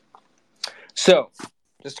go. So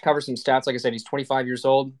just to cover some stats, like I said, he's 25 years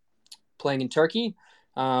old, playing in Turkey.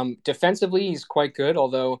 Defensively, he's quite good,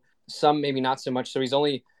 although some maybe not so much. So he's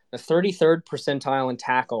only the 33rd percentile in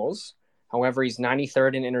tackles. However, he's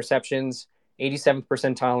 93rd in interceptions, 87th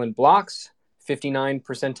percentile in blocks, 59th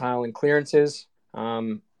percentile in clearances.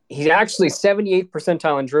 He's actually 78th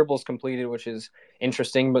percentile in dribbles completed, which is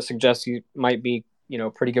interesting, but suggests he might be,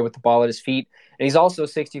 pretty good with the ball at his feet. And he's also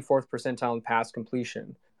 64th percentile in pass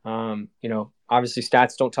completion. Obviously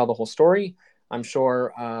stats don't tell the whole story. I'm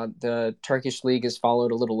sure the Turkish league is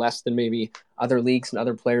followed a little less than maybe other leagues and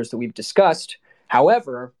other players that we've discussed.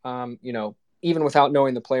 However, even without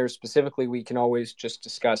knowing the players specifically, we can always just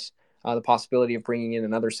discuss the possibility of bringing in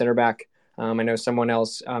another center back. I know someone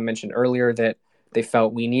else mentioned earlier that they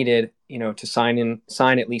felt we needed, to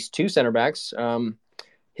sign at least two center backs.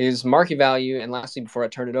 His market value, and lastly, before I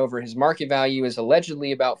turn it over, his market value is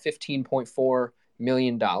allegedly about $15.4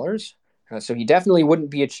 million. So he definitely wouldn't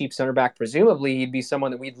be a cheap center back. Presumably, he'd be someone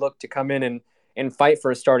that we'd look to come in and fight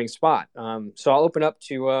for a starting spot. So I'll open up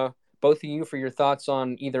to both of you for your thoughts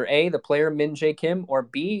on either A, the player Min Jae Kim, or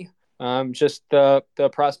B, just the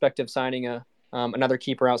prospect of signing another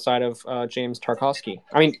keeper outside of James Tarkowski.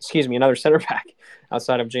 Another center back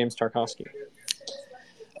outside of James Tarkowski.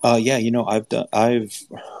 I've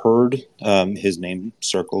heard his name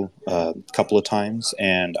circle a couple of times,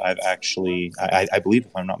 and I've actually, I believe,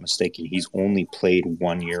 if I'm not mistaken, he's only played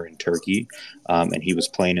 1 year in Turkey, and he was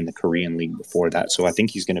playing in the Korean League before that. So I think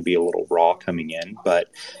he's going to be a little raw coming in, but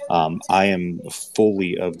I am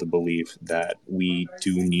fully of the belief that we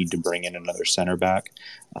do need to bring in another center back.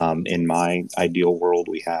 In my ideal world,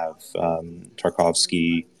 we have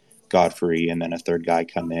Tarkowski, Godfrey, and then a third guy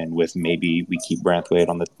come in with, maybe we keep Branthwaite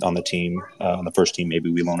on the team, on the first team. Maybe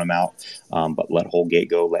we loan him out, but let Holgate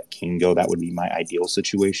go, let King go. That would be my ideal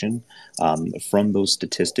situation. From those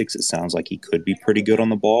statistics, it sounds like he could be pretty good on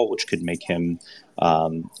the ball, which could make him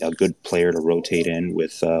a good player to rotate in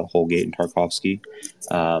with Holgate and Tarkowski.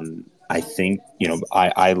 I think,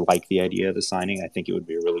 I like the idea of the signing. I think it would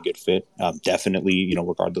be a really good fit. Definitely,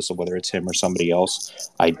 regardless of whether it's him or somebody else,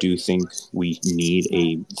 I do think we need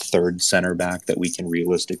a third center back that we can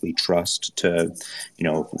realistically trust to,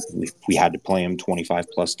 we had to play him 25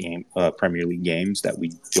 plus Premier League games that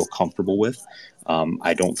we feel comfortable with.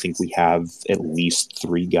 I don't think we have at least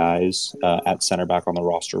three guys at center back on the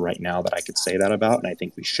roster right now that I could say that about, and I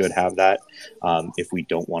think we should have that if we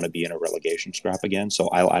don't want to be in a relegation scrap again. So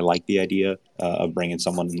I like the idea of bringing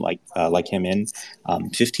someone like him in.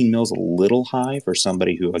 15 mil is a little high for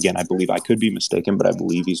somebody who, again, I believe, I could be mistaken, but I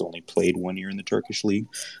believe he's only played 1 year in the Turkish league.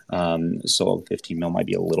 So 15 mil might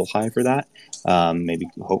be a little high for that. Maybe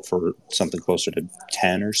hope for something closer to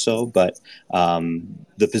 10 or so, but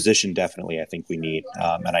the position definitely I think we need,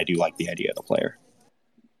 and I do like the idea of the player.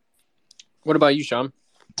 What about you, Sean?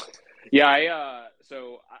 Yeah,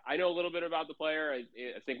 so I know a little bit about the player.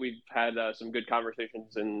 I think we've had some good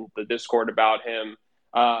conversations in the Discord about him.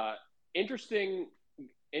 Interesting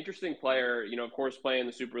player. Of course, playing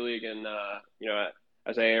the Super League, and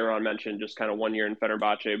as Aaron mentioned, just kind of 1 year in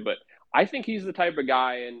Fenerbahce. But I think he's the type of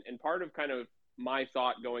guy, and part of kind of my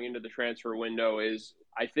thought going into the transfer window is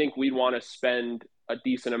I think we'd want to spend a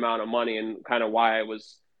decent amount of money, and kind of why I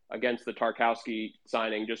was against the Tarkowski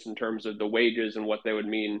signing, just in terms of the wages and what they would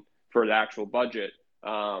mean for the actual budget.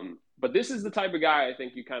 But this is the type of guy I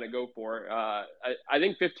think you kind of go for. I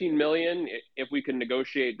think 15 million, if we can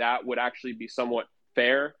negotiate that, would actually be somewhat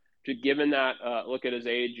fair, given that look at his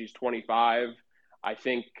age, he's 25. I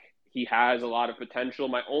think he has a lot of potential.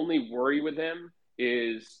 My only worry with him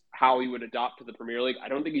is how he would adapt to the Premier League. I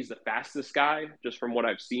don't think he's the fastest guy, just from what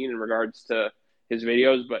I've seen in regards to his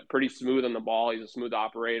videos, but pretty smooth on the ball. He's a smooth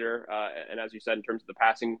operator, and as you said, in terms of the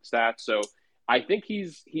passing stats. So I think he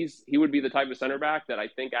would be the type of center back that I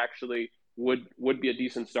think actually would be a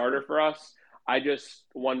decent starter for us. I just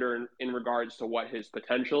wonder in regards to what his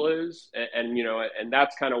potential is, and and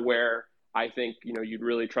that's kind of where I think you'd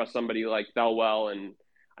really trust somebody like Thelwell. And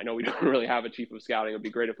I know we don't really have a chief of scouting. It'd be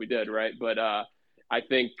great if we did, right? But I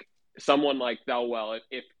think someone like Thelwell,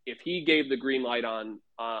 if he gave the green light on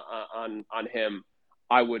him,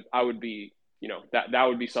 I would be that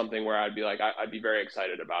would be something where I'd be like I'd be very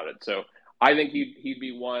excited about it. So I think he'd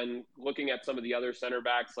be one. Looking at some of the other center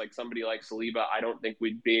backs, like somebody like Saliba, I don't think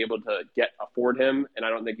we'd be able to afford him, and I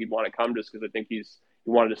don't think he'd want to come just because I think he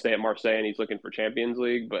wanted to stay at Marseille and he's looking for Champions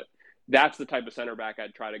League. But that's the type of center back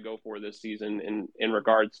I'd try to go for this season in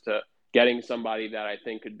regards to getting somebody that I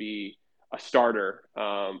think could be a starter.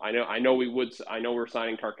 I know we're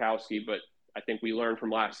signing Tarkowski, but I think we learned from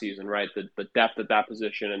last season, right? The depth at that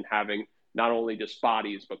position and having not only just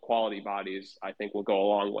bodies, but quality bodies, I think will go a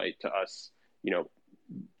long way to us,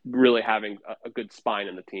 really having a good spine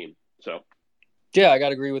in the team. So. Yeah, I got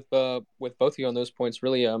to agree with both of you on those points.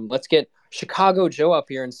 Really, let's get Chicago Joe up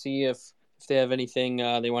here and see if they have anything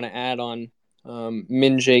they want to add on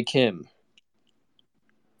Min Jae Kim.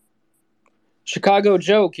 Chicago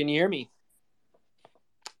Joe, can you hear me?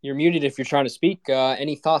 You're muted if you're trying to speak.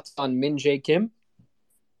 Any thoughts on Min Jae Kim?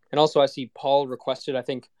 And also, I see Paul requested, I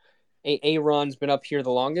think, Aaron's been up here the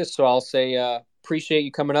longest, so I'll say appreciate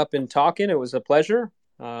you coming up and talking. It was a pleasure.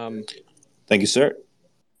 Thank you, sir.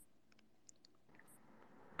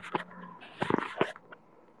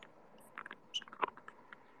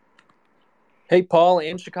 Hey, Paul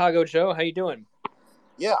and Chicago Joe, how you doing?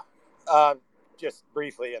 Yeah, just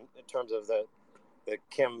briefly in terms of the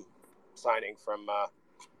Kim signing from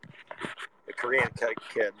the Korean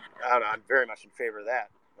kid. I don't know, I'm very much in favor of that.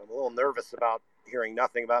 I'm a little nervous about hearing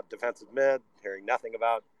nothing about defensive mid, hearing nothing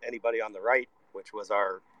about anybody on the right, which was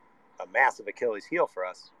a massive Achilles heel for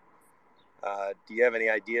us. Do you have any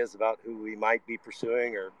ideas about who we might be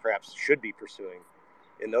pursuing or perhaps should be pursuing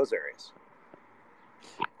in those areas?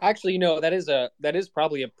 Actually, that is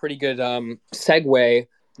probably a pretty good segue.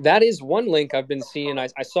 That is one link I've been seeing.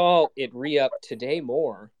 I saw it re-up today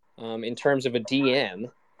more in terms of a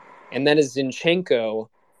DM, and that is Zinchenko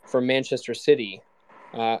from Manchester City.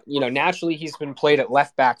 Naturally, he's been played at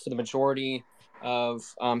left back for the majority of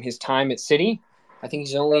his time at City. I think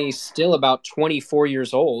he's only still about 24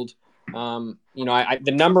 years old.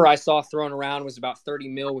 The number I saw thrown around was about 30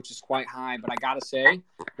 mil, which is quite high. But I got to say,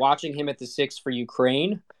 watching him at the 6 for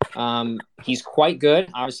Ukraine, he's quite good.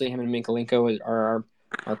 Obviously, him and Minkolenko are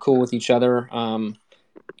cool with each other.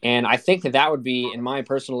 And I think that would be, in my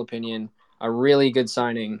personal opinion, a really good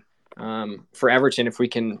signing for Everton if we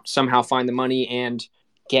can somehow find the money and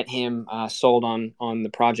get him sold on the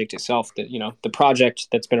project itself. That the project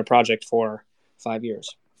that's been a project for 5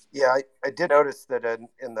 years. Yeah, I did notice that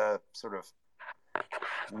in the sort of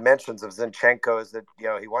mentions of Zinchenko is that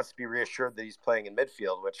he wants to be reassured that he's playing in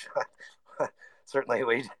midfield, which certainly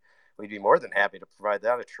we'd be more than happy to provide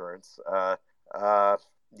that assurance.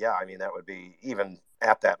 Yeah, I mean that would be, even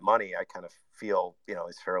at that money, I kind of feel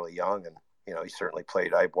he's fairly young, and he certainly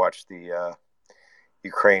played. I watched the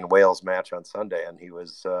Ukraine-Wales match on Sunday, and he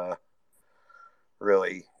was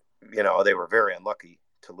really, they were very unlucky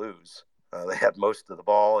to lose. They had most of the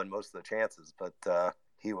ball and most of the chances, but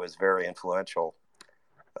he was very influential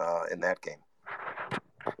in that game.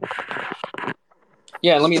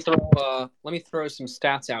 Yeah, let me throw some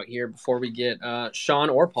stats out here before we get Sean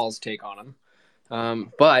or Paul's take on him.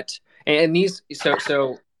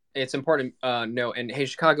 So it's important note. And hey,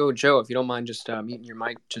 Chicago Joe, if you don't mind just muting your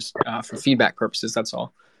mic just for feedback purposes, that's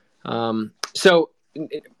all. So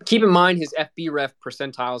keep in mind his FB ref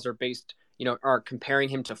percentiles are based, are comparing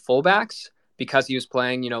him to fullbacks because he was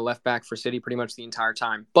playing, left back for City pretty much the entire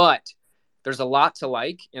time. But there's a lot to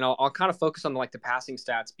like, and I'll kind of focus on the passing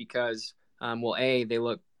stats because, A, they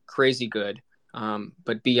look crazy good,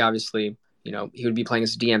 but B, obviously, he would be playing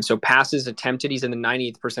as a DM. So passes attempted, he's in the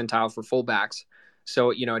 98th percentile for fullbacks.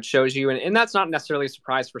 So, it shows you, and that's not necessarily a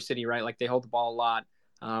surprise for City, right? Like they hold the ball a lot.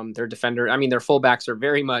 Their fullbacks are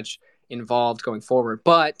very much involved going forward,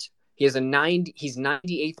 but he's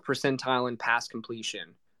 98th percentile in pass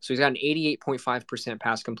completion. So he's got an 88.5%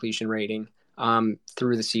 pass completion rating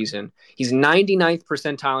through the season. He's 99th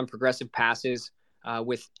percentile in progressive passes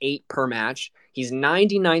with 8 per match. He's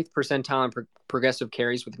 99th percentile in progressive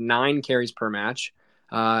carries with 9 carries per match.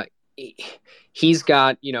 he's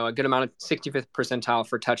got, a good amount of 65th percentile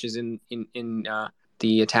for touches in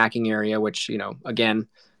the attacking area, which, again,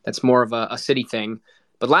 that's more of a city thing.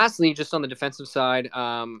 But lastly, just on the defensive side,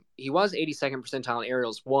 he was 82nd percentile in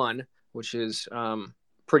aerials one, which is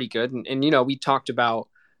pretty good. And we talked about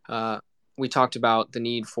the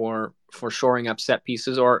need for shoring up set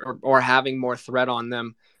pieces or having more threat on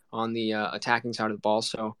them on the attacking side of the ball.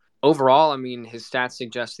 So overall, I mean, his stats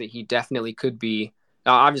suggest that he definitely could be.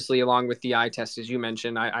 Obviously, along with the eye test, as you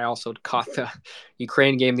mentioned, I also caught the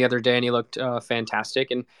Ukraine game the other day, and he looked fantastic.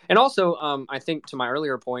 And also, I think to my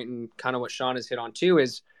earlier point, and kind of what Sean has hit on too,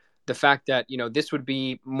 is the fact that this would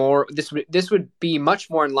be much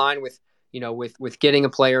more in line with with getting a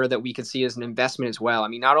player that we could see as an investment as well. I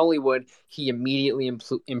mean, not only would he immediately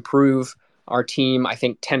improve our team, I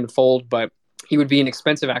think tenfold, but he would be an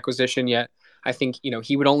expensive acquisition. Yet, I think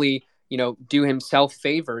he would only do himself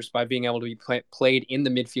favors by being able to be played in the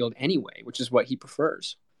midfield anyway, which is what he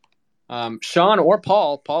prefers. Sean or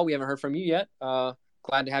Paul, we haven't heard from you yet.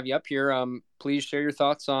 Glad to have you up here. Please share your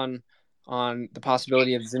thoughts on the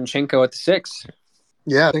possibility of Zinchenko at the 6.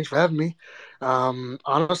 Yeah, thanks for having me.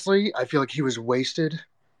 Honestly, I feel like he was wasted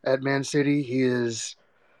at Man City. He is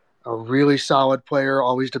a really solid player,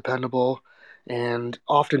 always dependable, and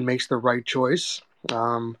often makes the right choice.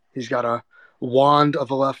 He's got a wand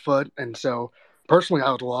of a left foot, and so personally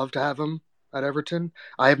I would love to have him at Everton.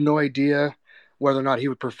 I have no idea whether or not he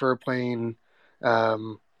would prefer playing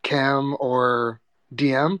Cam or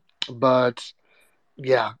DM, but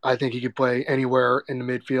yeah, I think he could play anywhere in the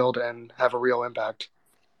midfield and have a real impact.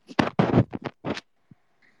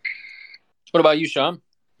 What about you, Sean?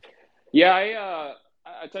 Yeah,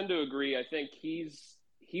 I tend to agree. I think he's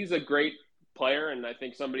a great player, and I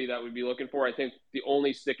think somebody that would be looking for. I think the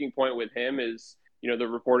only sticking point with him is the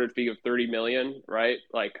reported fee of 30 million, right?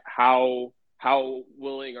 Like how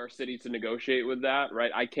willing are City to negotiate with that,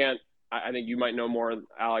 right? I think you might know more,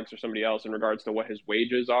 Alex, or somebody else, in regards to what his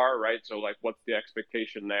wages are, right? So like, what's the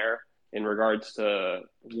expectation there in regards to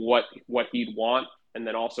what he'd want, and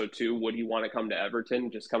then also too, would he want to come to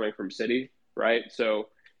Everton just coming from City, right? So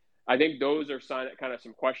I think those are kind of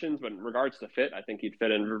some questions, but in regards to fit, I think he'd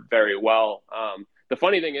fit in very well. The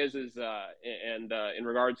funny thing is in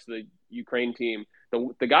regards to the Ukraine team,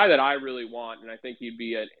 the guy that I really want, and I think he'd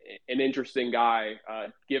be an interesting guy,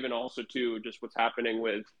 given also too just what's happening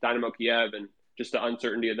with Dynamo Kiev and just the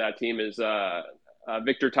uncertainty of that team, is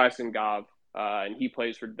Victor Tyson-Gov, and he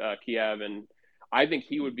plays for Kiev, and I think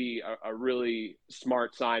he would be a really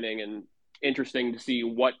smart signing, and interesting to see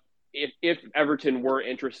what if Everton were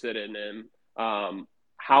interested in him,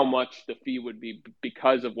 how much the fee would be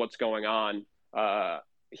because of what's going on.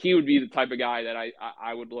 He would be the type of guy that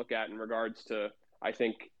I would look at in regards to, I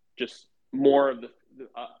think, just more of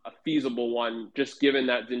a feasible one, just given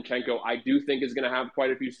that Zinchenko, I do think, is going to have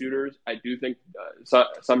quite a few suitors. I do think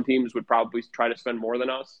some teams would probably try to spend more than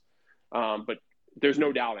us. But there's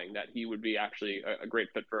no doubting that he would be actually a great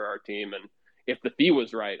fit for our team. And if the fee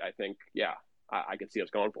was right, I think, yeah, I could see us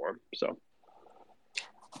going for him. So,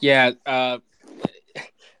 yeah,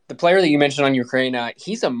 the player that you mentioned on Ukraine,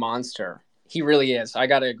 he's a monster. He really is. I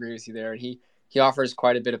got to agree with you there. He offers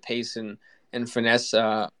quite a bit of pace and finesse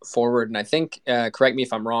forward, and I think, correct me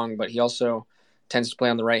if I'm wrong, but he also tends to play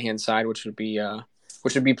on the right hand side, which would be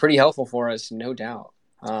pretty helpful for us, no doubt.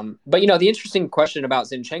 But the interesting question about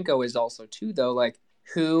Zinchenko is also too, though, like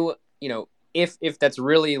who, if that's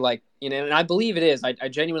really like, and I believe it is. I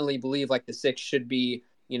genuinely believe like the 6 should be,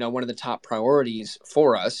 one of the top priorities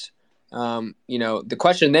for us. The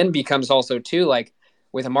question then becomes also too, like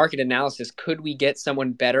with a market analysis, could we get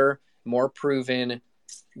someone better, more proven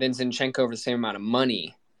than Zinchenko for the same amount of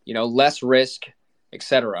money? Less risk,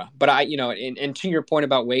 etc. But and to your point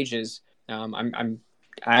about wages, I'm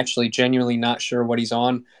actually genuinely not sure what he's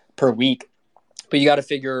on per week, but you got to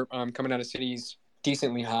figure coming out of City, he's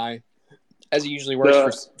decently high, as it usually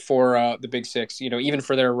works for the Big 6, even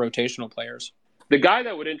for their rotational players. The guy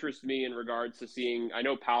that would interest me in regards to seeing, I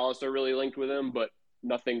know Palace are really linked with him, but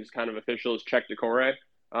nothing's kind of official, is Czech Decore.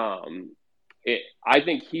 I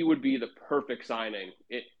think he would be the perfect signing.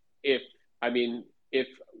 If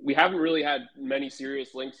we haven't really had many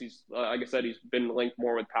serious links, he's like I said, he's been linked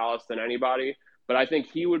more with Palace than anybody. But I think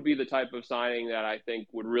he would be the type of signing that I think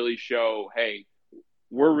would really show, hey,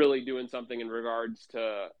 we're really doing something in regards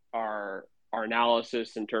to our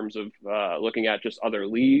analysis in terms of looking at just other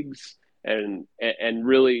leagues, and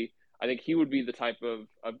really, I think he would be the type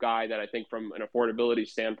of guy that I think from an affordability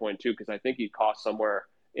standpoint too, because I think he'd cost somewhere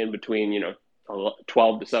in between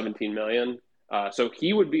 12 to 17 million. So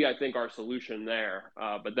he would be, I think, our solution there.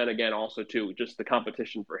 But then again, also too, just the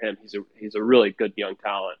competition for him. He's a really good young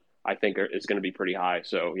talent. I think is going to be pretty high.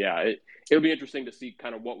 So yeah, it'll be interesting to see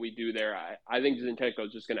kind of what we do there. I think Zinchenko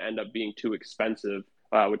is just going to end up being too expensive,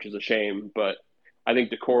 which is a shame. But I think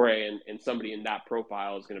Decore and somebody in that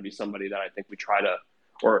profile is going to be somebody that I think we try to,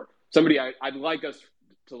 or somebody I'd like us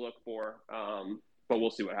to look for. But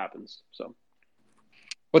we'll see what happens. So,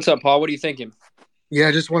 what's up, Paul? What are you thinking? Yeah,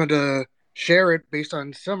 I just wanted to share it based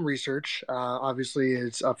on some research. Obviously,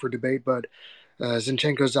 it's up for debate, but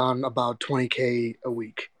Zinchenko's on about 20K a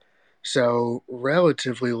week. So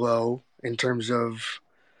relatively low in terms of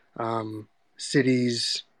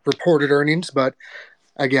City's reported earnings. But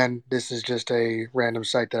again, this is just a random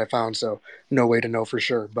site that I found, so no way to know for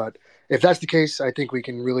sure. But if that's the case, I think we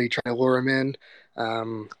can really try to lure him in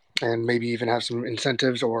and maybe even have some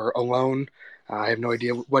incentives or a loan. I have no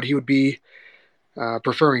idea what he would be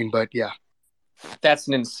preferring, but yeah. That's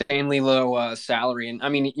an insanely low salary. And I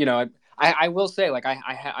mean, I will say, like,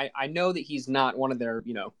 I know that he's not one of their,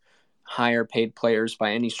 higher paid players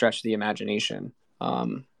by any stretch of the imagination.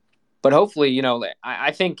 But hopefully,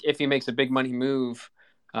 I think if he makes a big money move,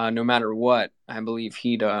 no matter what, I believe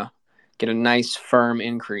he'd get a nice firm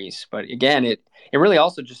increase. But again, it really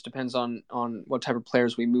also just depends on what type of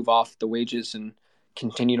players we move off the wages and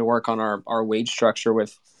continue to work on our wage structure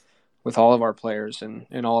with all of our players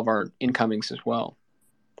and all of our incomings as well.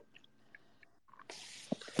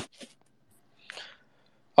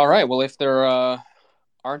 All right. Well, if there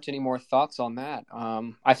aren't any more thoughts on that,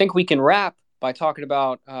 I think we can wrap by talking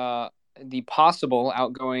about the possible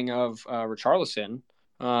outgoing of Richarlison.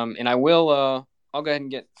 And I'll go ahead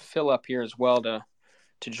and get Phil up here as well to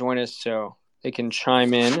join us so they can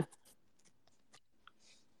chime in.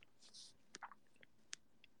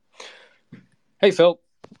 Hey, Phil.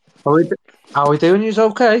 How are we doing? You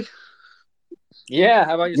okay? Yeah,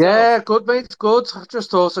 how about yourself? Yeah, good, mate, good. I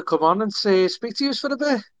just thought I'd come on and speak to you for a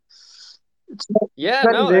bit. Yeah,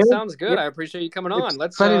 no, that sounds good. Yeah. I appreciate you coming on.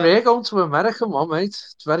 It's very rare going to America, mate.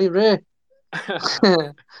 It's very rare.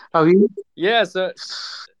 How are you? Yeah, so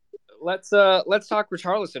let's talk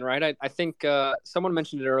Richarlison, right? I think someone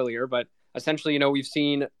mentioned it earlier, but essentially, we've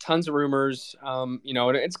seen tons of rumors.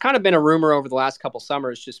 It's kind of been a rumor over the last couple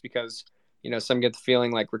summers just because, some get the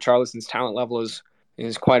feeling like Richarlison's talent level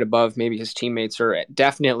is quite above maybe his teammates or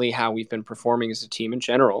definitely how we've been performing as a team in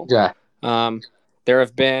general. Yeah. There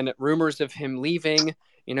have been rumors of him leaving.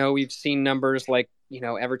 We've seen numbers like,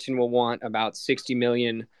 Everton will want about 60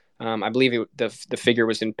 million. I believe the figure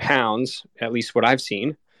was in pounds, at least what I've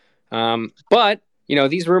seen. But,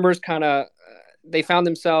 these rumors kind of, they found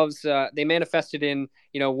themselves, they manifested in,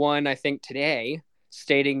 one, I think today,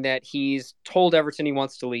 stating that he's told Everton he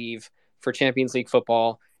wants to leave for Champions League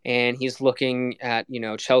football. And he's looking at,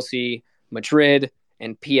 Chelsea, Madrid,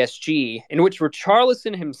 and PSG, in which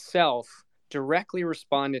Richarlison himself directly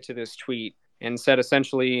responded to this tweet and said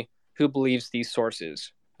essentially, who believes these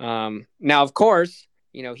sources? Now, of course,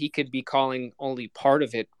 he could be calling only part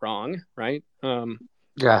of it wrong, right?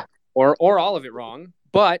 Yeah. Or all of it wrong.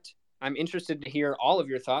 But I'm interested to hear all of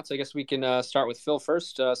your thoughts. I guess we can start with Phil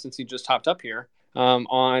first, since he just hopped up here,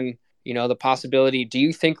 on, the possibility. Do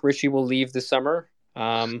you think Richie will leave this summer?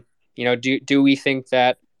 Do we think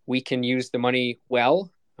that we can use the money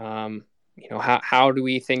well? How do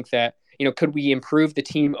we think that, could we improve the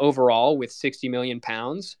team overall with 60 million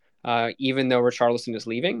pounds, even though Richarlison is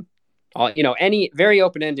leaving? Any very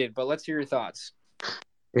open-ended, but let's hear your thoughts.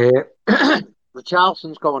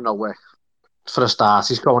 Richarlison's going nowhere. For a start,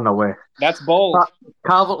 he's going nowhere. That's bold.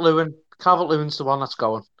 Calvert-Lewin's the one that's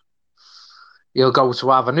going. He'll go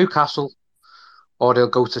to either Newcastle or he'll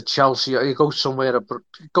go to Chelsea, or he'll go somewhere,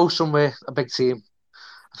 a big team.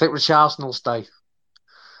 I think Richarlison will stay.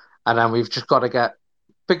 And then we've just got to get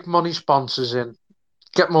big money sponsors in,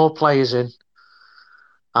 get more players in,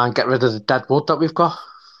 and get rid of the dead wood that we've got.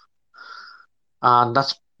 And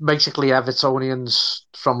that's basically Evertonians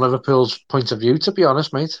from Liverpool's point of view, to be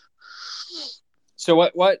honest, mate. So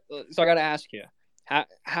so I got to ask you,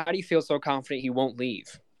 how do you feel so confident he won't leave?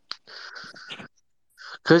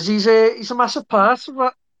 Because he's a massive part of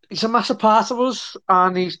it. He's a massive part of us,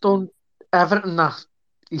 and he's done everything that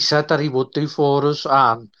he said that he would do for us,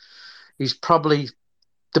 and he's probably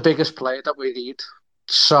the biggest player that we need.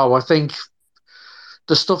 So I think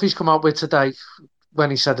the stuff he's come out with today,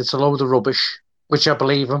 when he said it's a load of rubbish, which I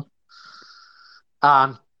believe him,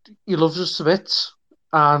 and he loves us to bits,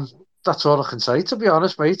 and that's all I can say, to be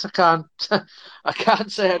honest, mate. I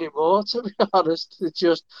can't say any more, to be honest. It's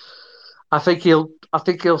just, I think he'll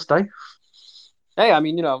stay. Hey, I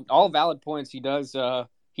mean, all valid points.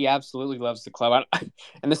 He He absolutely loves the club.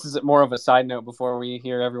 And this is more of a side note before we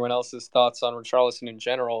hear everyone else's thoughts on Richarlison in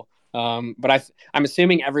general. But I'm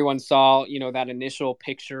assuming everyone saw, that initial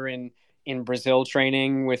picture in Brazil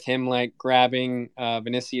training with him like grabbing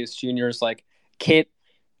Vinicius Jr.'s like kit.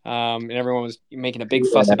 And everyone was making a big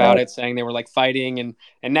fuss about it, saying they were like fighting. And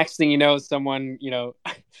next thing you know, someone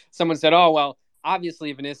said, "Oh, well,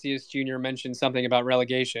 obviously Vinicius Jr. mentioned something about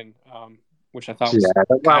relegation," which I thought was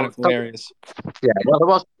kind of hilarious. Yeah,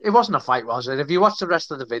 well, it wasn't a fight, was it? If you watch the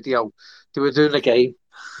rest of the video, they were doing a game.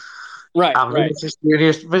 Right, and right.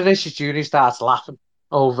 Vinicius Jr. starts laughing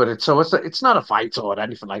over it. So it's not a fight or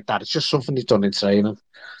anything like that. It's just something he's done in training.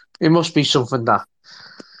 It must be something that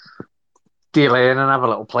they learn and have a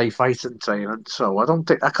little play fight in training. So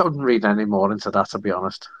I couldn't read any more into that, to be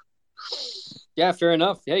honest. Yeah, fair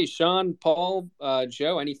enough. Hey, Sean, Paul,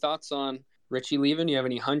 Joe, any thoughts on Richie leaving? Do you have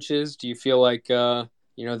any hunches? Do you feel like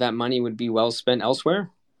that money would be well spent elsewhere?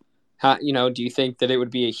 Do you think that it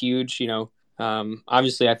would be a huge,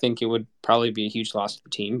 obviously I think it would probably be a huge loss to the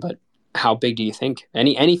team, but how big do you think?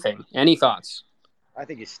 Any thoughts? I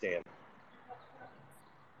think he's staying.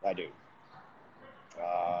 I do.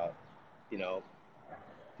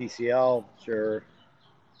 PCL, sure.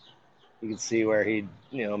 You can see where he'd,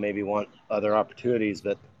 maybe want other opportunities,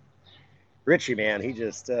 but Richie, man, he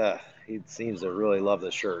just he seems to really love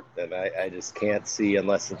the shirt, and I just can't see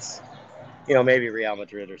unless it's, maybe Real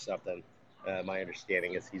Madrid or something. My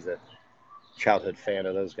understanding is he's a childhood fan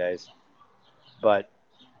of those guys, but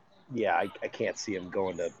yeah, I can't see him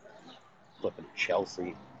going to flipping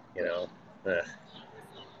Chelsea.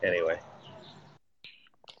 Anyway.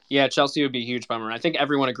 Yeah, Chelsea would be a huge bummer. I think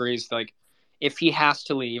everyone agrees, like, if he has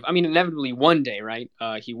to leave, I mean, inevitably one day, right?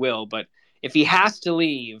 He will, but if he has to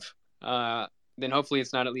leave, then hopefully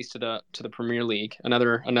it's not at least to the Premier League,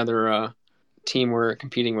 another team we're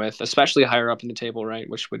competing with, especially higher up in the table, right?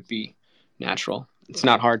 Which would be natural. It's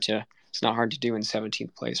not hard to do in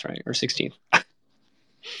 17th place, right, or 16th.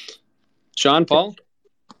 Sean, Paul,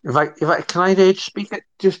 if I can I speak it?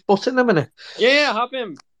 Just butt in a minute. Yeah, hop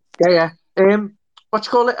in. Yeah. What you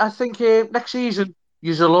call it? I think next season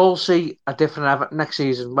you'll all see a different Everton next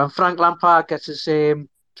season when Frank Lampard gets his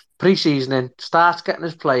pre-season in, starts getting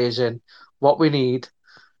his players in, what we need,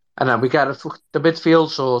 and then we get the midfield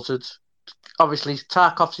sorted. Obviously,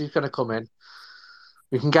 Tarkovsky's going to come in.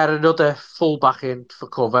 We can get another full-back in for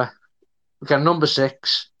cover. We get a number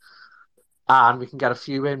 6, and we can get a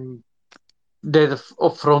few in near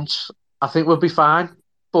up front. I think we'll be fine.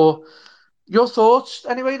 But your thoughts,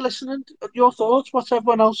 anyway, listening, your thoughts, what's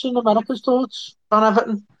everyone else in America's thoughts on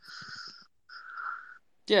Everton?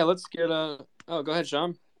 Yeah, let's get go ahead,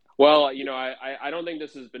 Sean. Well, I don't think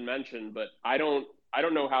this has been mentioned, but I don't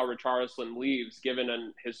know how Richarlison leaves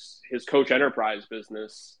given his coach enterprise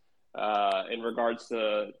business in regards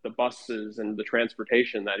to the buses and the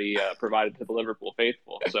transportation that he provided to the Liverpool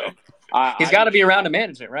faithful. So he's got to be around to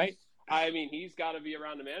manage it, right? I mean, he's got to be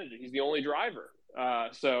around to manage it. He's the only driver.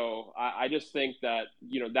 So I just think that,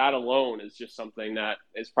 that alone is just something that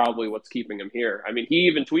is probably what's keeping him here. I mean, he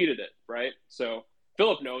even tweeted it, right? So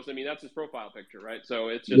Philip knows. I mean, that's his profile picture, right? So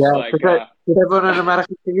it's just did everyone in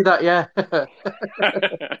America see that? Yeah. Yeah,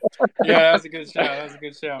 that was a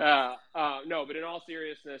good show. No, but in all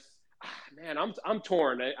seriousness, man, I'm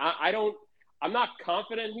torn. I'm not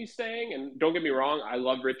confident he's staying. And don't get me wrong, I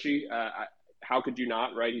love Richie. How could you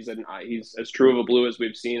not, right? He's as true of a blue as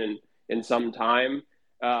we've seen in some time.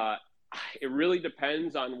 It really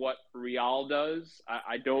depends on what Real does.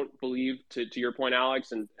 I don't believe, to your point,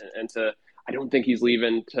 Alex, and I don't think he's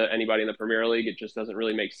leaving to anybody in the Premier League. It just doesn't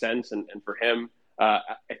really make sense. And for him, I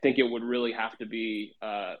think it would really have to be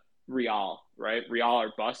Real, right? Real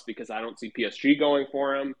or bust, because I don't see PSG going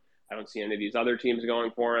for him. I don't see any of these other teams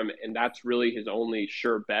going for him. And that's really his only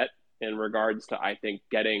sure bet in regards to, I think,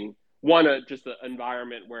 getting one, just an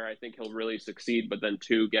environment where I think he'll really succeed, but then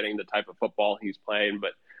 2, getting the type of football he's playing.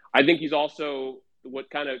 But I think he's also, what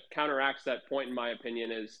kind of counteracts that point, in my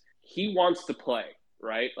opinion, is he wants to play,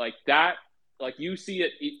 right? Like that, like you see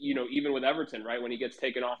it, even with Everton, right? When he gets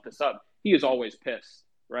taken off the sub, he is always pissed,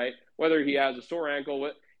 right? Whether he has a sore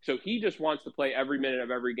ankle, so he just wants to play every minute of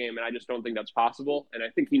every game, and I just don't think that's possible, and I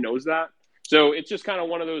think he knows that. So it's just kind of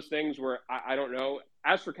one of those things where I don't know.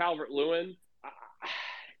 As for Calvert-Lewin,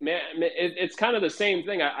 man, it's kind of the same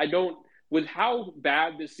thing. I don't, with how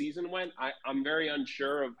bad this season went, I'm very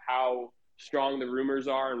unsure of how strong the rumors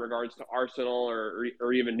are in regards to Arsenal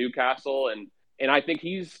or even Newcastle, and I think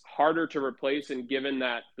he's harder to replace, and given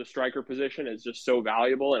that the striker position is just so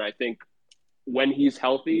valuable, and I think when he's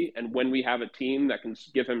healthy and when we have a team that can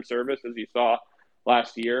give him service, as you saw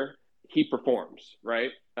last year, he performs,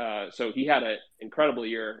 right? So he had an incredible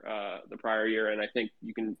year the prior year, and I think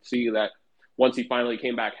you can see that once he finally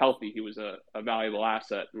came back healthy, he was a valuable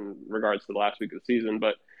asset in regards to the last week of the season.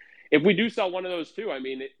 But if we do sell one of those two, I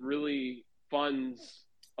mean, it really funds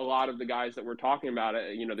a lot of the guys that we're talking about.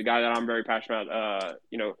 The guy that I'm very passionate about,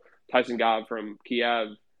 Tyson Gav from Kiev.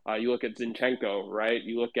 You look at Zinchenko, right?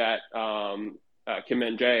 You look at Kim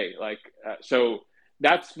Min-jae. So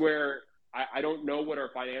that's where I don't know what our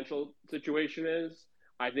financial situation is.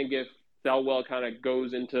 I think if Thelwell kind of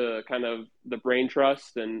goes into kind of the brain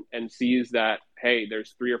trust and sees that, hey,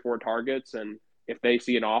 there's 3 or 4 targets, and if they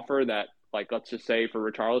see an offer that, let's just say for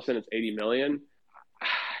Richarlison, it's $80 million,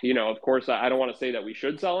 of course, I don't want to say that we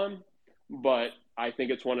should sell him, but I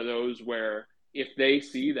think it's one of those where if they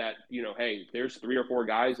see that, hey, there's 3 or 4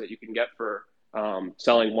 guys that you can get for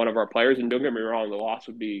selling one of our players, and don't get me wrong, the loss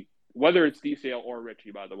would be, whether it's DCL or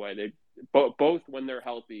Richie, by the way, they both when they're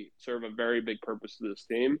healthy serve a very big purpose to this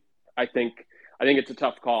team. I think it's a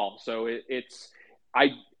tough call. So if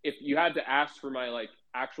you had to ask for my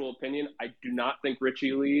actual opinion, I do not think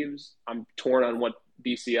Richie leaves. I'm torn on what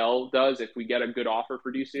DCL does. If we get a good offer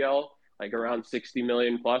for DCL, around 60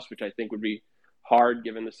 million plus, which I think would be hard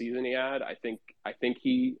given the season he had, I think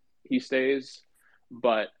he stays.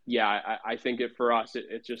 But yeah, I think for us,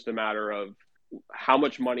 it's just a matter of how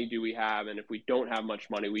much money do we have, and if we don't have much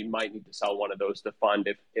money, we might need to sell one of those to fund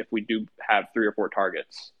if we do have 3 or 4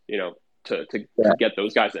 targets, to get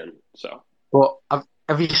those guys in. So, well,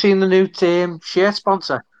 have you seen the new team shirt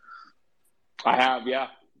sponsor? I have, yeah.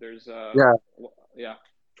 There's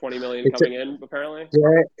 20 million coming in apparently.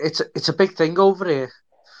 Yeah, it's a big thing over here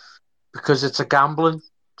because it's a gambling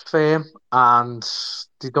firm, and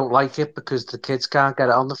they don't like it because the kids can't get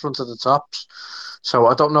it on the front of the tops. So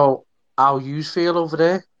I don't know how you feel over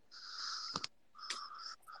there.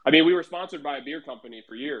 I mean, we were sponsored by a beer company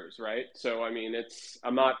for years, right? So I mean,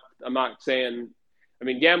 I'm not saying, I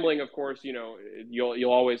mean, gambling, of course,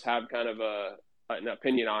 you'll always have kind of an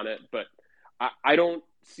opinion on it, but I don't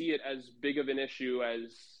see it as big of an issue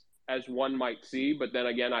as one might see. But then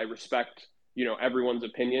again, I respect everyone's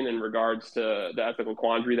opinion in regards to the ethical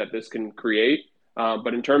quandary that this can create.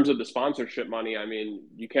 But in terms of the sponsorship money, I mean,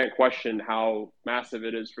 you can't question how massive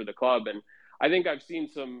it is for the club. And I think I've seen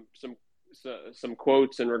some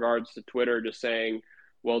quotes in regards to Twitter just saying,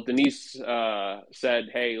 well, Denise said,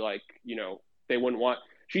 hey, they wouldn't want.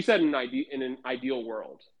 She said in an ideal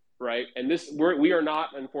world, right? And we are not,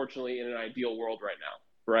 unfortunately, in an ideal world right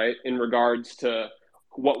now, right? In regards to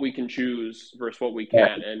what we can choose versus what we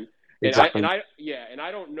can. Yeah. And Exactly.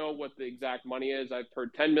 I don't know what the exact money is. I've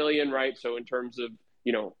heard 10 million, right? So in terms of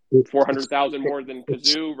 400,000 more than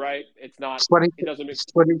Kazoo, right? It's not. It doesn't make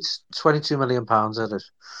 22 million pounds. It is.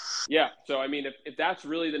 Yeah. So I mean, if that's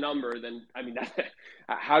really the number, then I mean,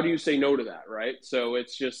 how do you say no to that, right? So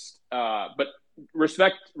it's just, but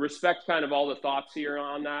respect kind of all the thoughts here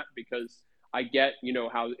on that, because I get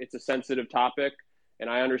how it's a sensitive topic, and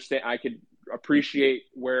I understand. I could appreciate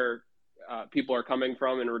where people are coming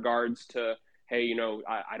from in regards to, hey,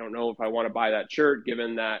 I don't know if I want to buy that shirt,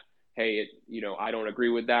 given that, hey, I don't agree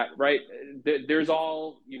with that, right? There's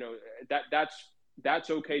all, that's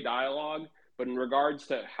okay dialogue, but in regards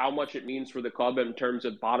to how much it means for the club in terms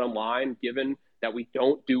of bottom line, given that we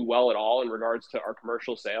don't do well at all in regards to our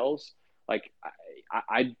commercial sales,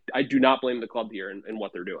 I do not blame the club here in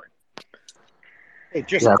what they're doing. Hey,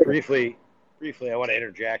 just briefly, I want to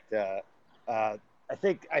interject. I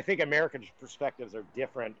think American perspectives are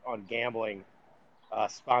different on gambling,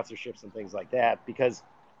 sponsorships and things like that, because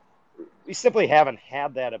we simply haven't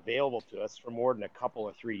had that available to us for more than a couple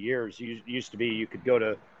or 3 years. It used to be you could go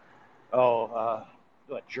to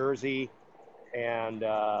Jersey and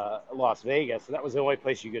Las Vegas, and that was the only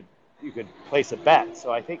place you could place a bet.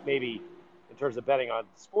 So I think maybe in terms of betting on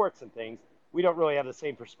sports and things, we don't really have the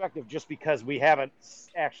same perspective, just because we haven't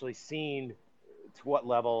actually seen to what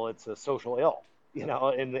level it's a social ill.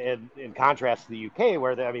 In contrast to the UK,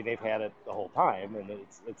 where they've had it the whole time, and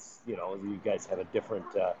it's you guys have a different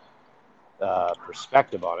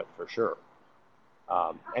perspective on it for sure.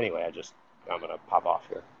 Anyway, I'm gonna pop off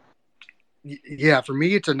here. Yeah, for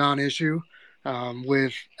me, it's a non-issue.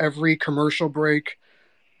 With every commercial break,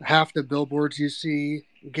 half the billboards you see,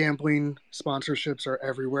 gambling sponsorships are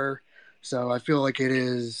everywhere. So I feel like it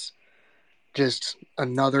is just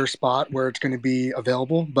another spot where it's going to be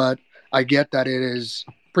available. But I get that it is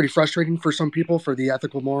pretty frustrating for some people for the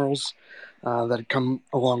ethical morals that come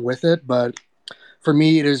along with it. But for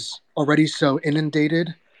me, it is already so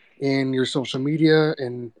inundated in your social media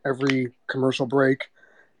and every commercial break.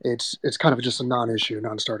 It's kind of just a non-issue,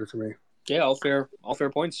 non-starter for me. Yeah, all fair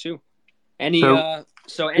points too.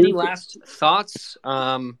 So any last thoughts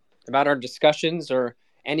about our discussions or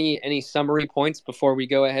any summary points before we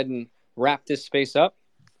go ahead and wrap this space up?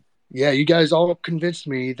 Yeah, you guys all convinced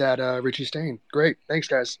me that Richie's staying. Great. Thanks,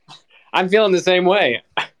 guys. I'm feeling the same way.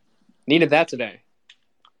 Needed that today.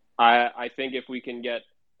 I think if we can get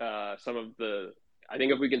I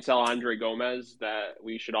think if we can sell Andre Gomez, that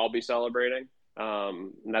we should all be celebrating.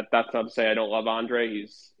 That's not to say I don't love Andre.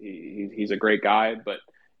 He's a great guy, but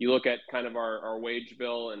you look at kind of our wage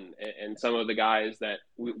bill and some of the guys that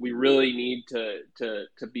we really need to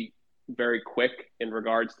be very quick in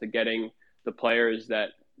regards to getting the players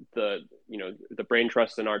that the brain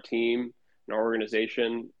trust in our team and our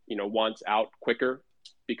organization wants out quicker,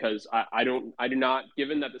 because I do not,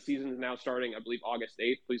 given that the season is now starting, I believe August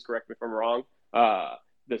 8th, please correct me if I'm wrong.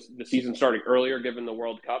 The season starting earlier given the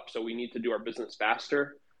World Cup, so we need to do our business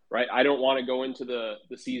faster, right? I don't want to go into the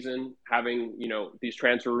season having these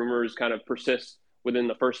transfer rumors kind of persist within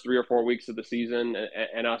the first 3 or 4 weeks of the season,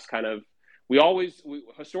 and us kind of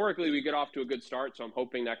historically we get off to a good start, so I'm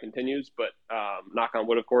hoping that continues, but knock on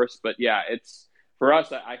wood, of course. But yeah, it's for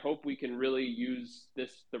us. I hope we can really use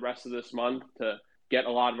the rest of this month to get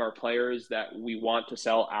a lot of our players that we want to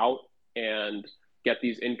sell out and get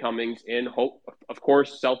these incomings in. Hope, of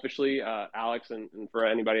course, selfishly, Alex, and for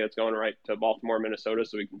anybody that's going right to Baltimore, Minnesota,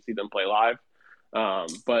 so we can see them play live,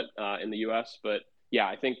 but in the U.S. But yeah,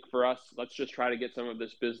 I think for us, let's just try to get some of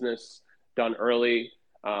this business done early.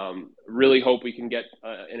 Really hope we can get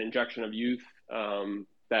an injection of youth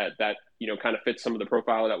that kind of fits some of the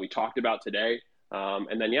profile that we talked about today.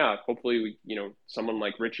 And then, yeah, hopefully someone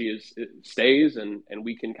like Richie stays and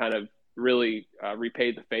we can kind of really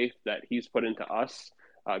repay the faith that he's put into us,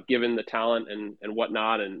 given the talent and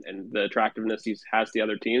whatnot, and the attractiveness he has to the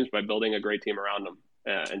other teams by building a great team around him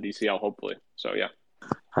and DCL, hopefully. So, yeah.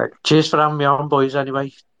 All right. Cheers for having me on, boys,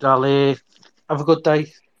 anyway. I'll have a good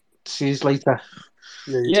day. See you later.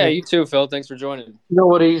 Yeah, you too, Phil. Thanks for joining. No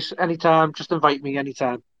worries. Anytime. Just invite me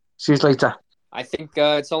anytime. See you later. I think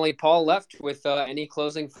it's only Paul left with any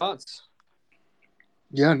closing thoughts.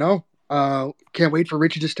 Yeah, no. Can't wait for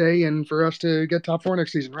Richie to stay and for us to get top 4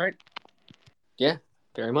 next season, right? Yeah,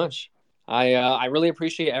 very much. I really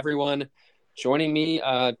appreciate everyone joining me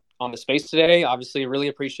on the space today. Obviously, really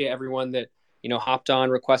appreciate everyone that hopped on,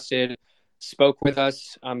 requested, spoke with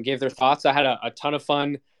us, gave their thoughts. I had a ton of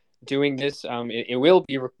fun doing this. It will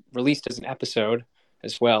be released as an episode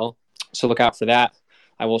as well, so look out for that.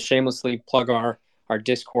 I will shamelessly plug our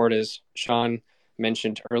Discord, as Sean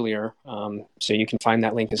mentioned earlier, so you can find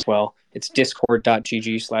that link as well. It's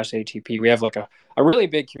discord.gg/ATP. We have like a really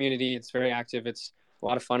big community. It's very active. It's a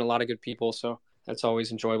lot of fun, a lot of good people, so that's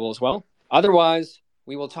always enjoyable as well. Otherwise,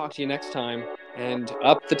 we will talk to you next time, and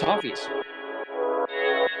up the toffees.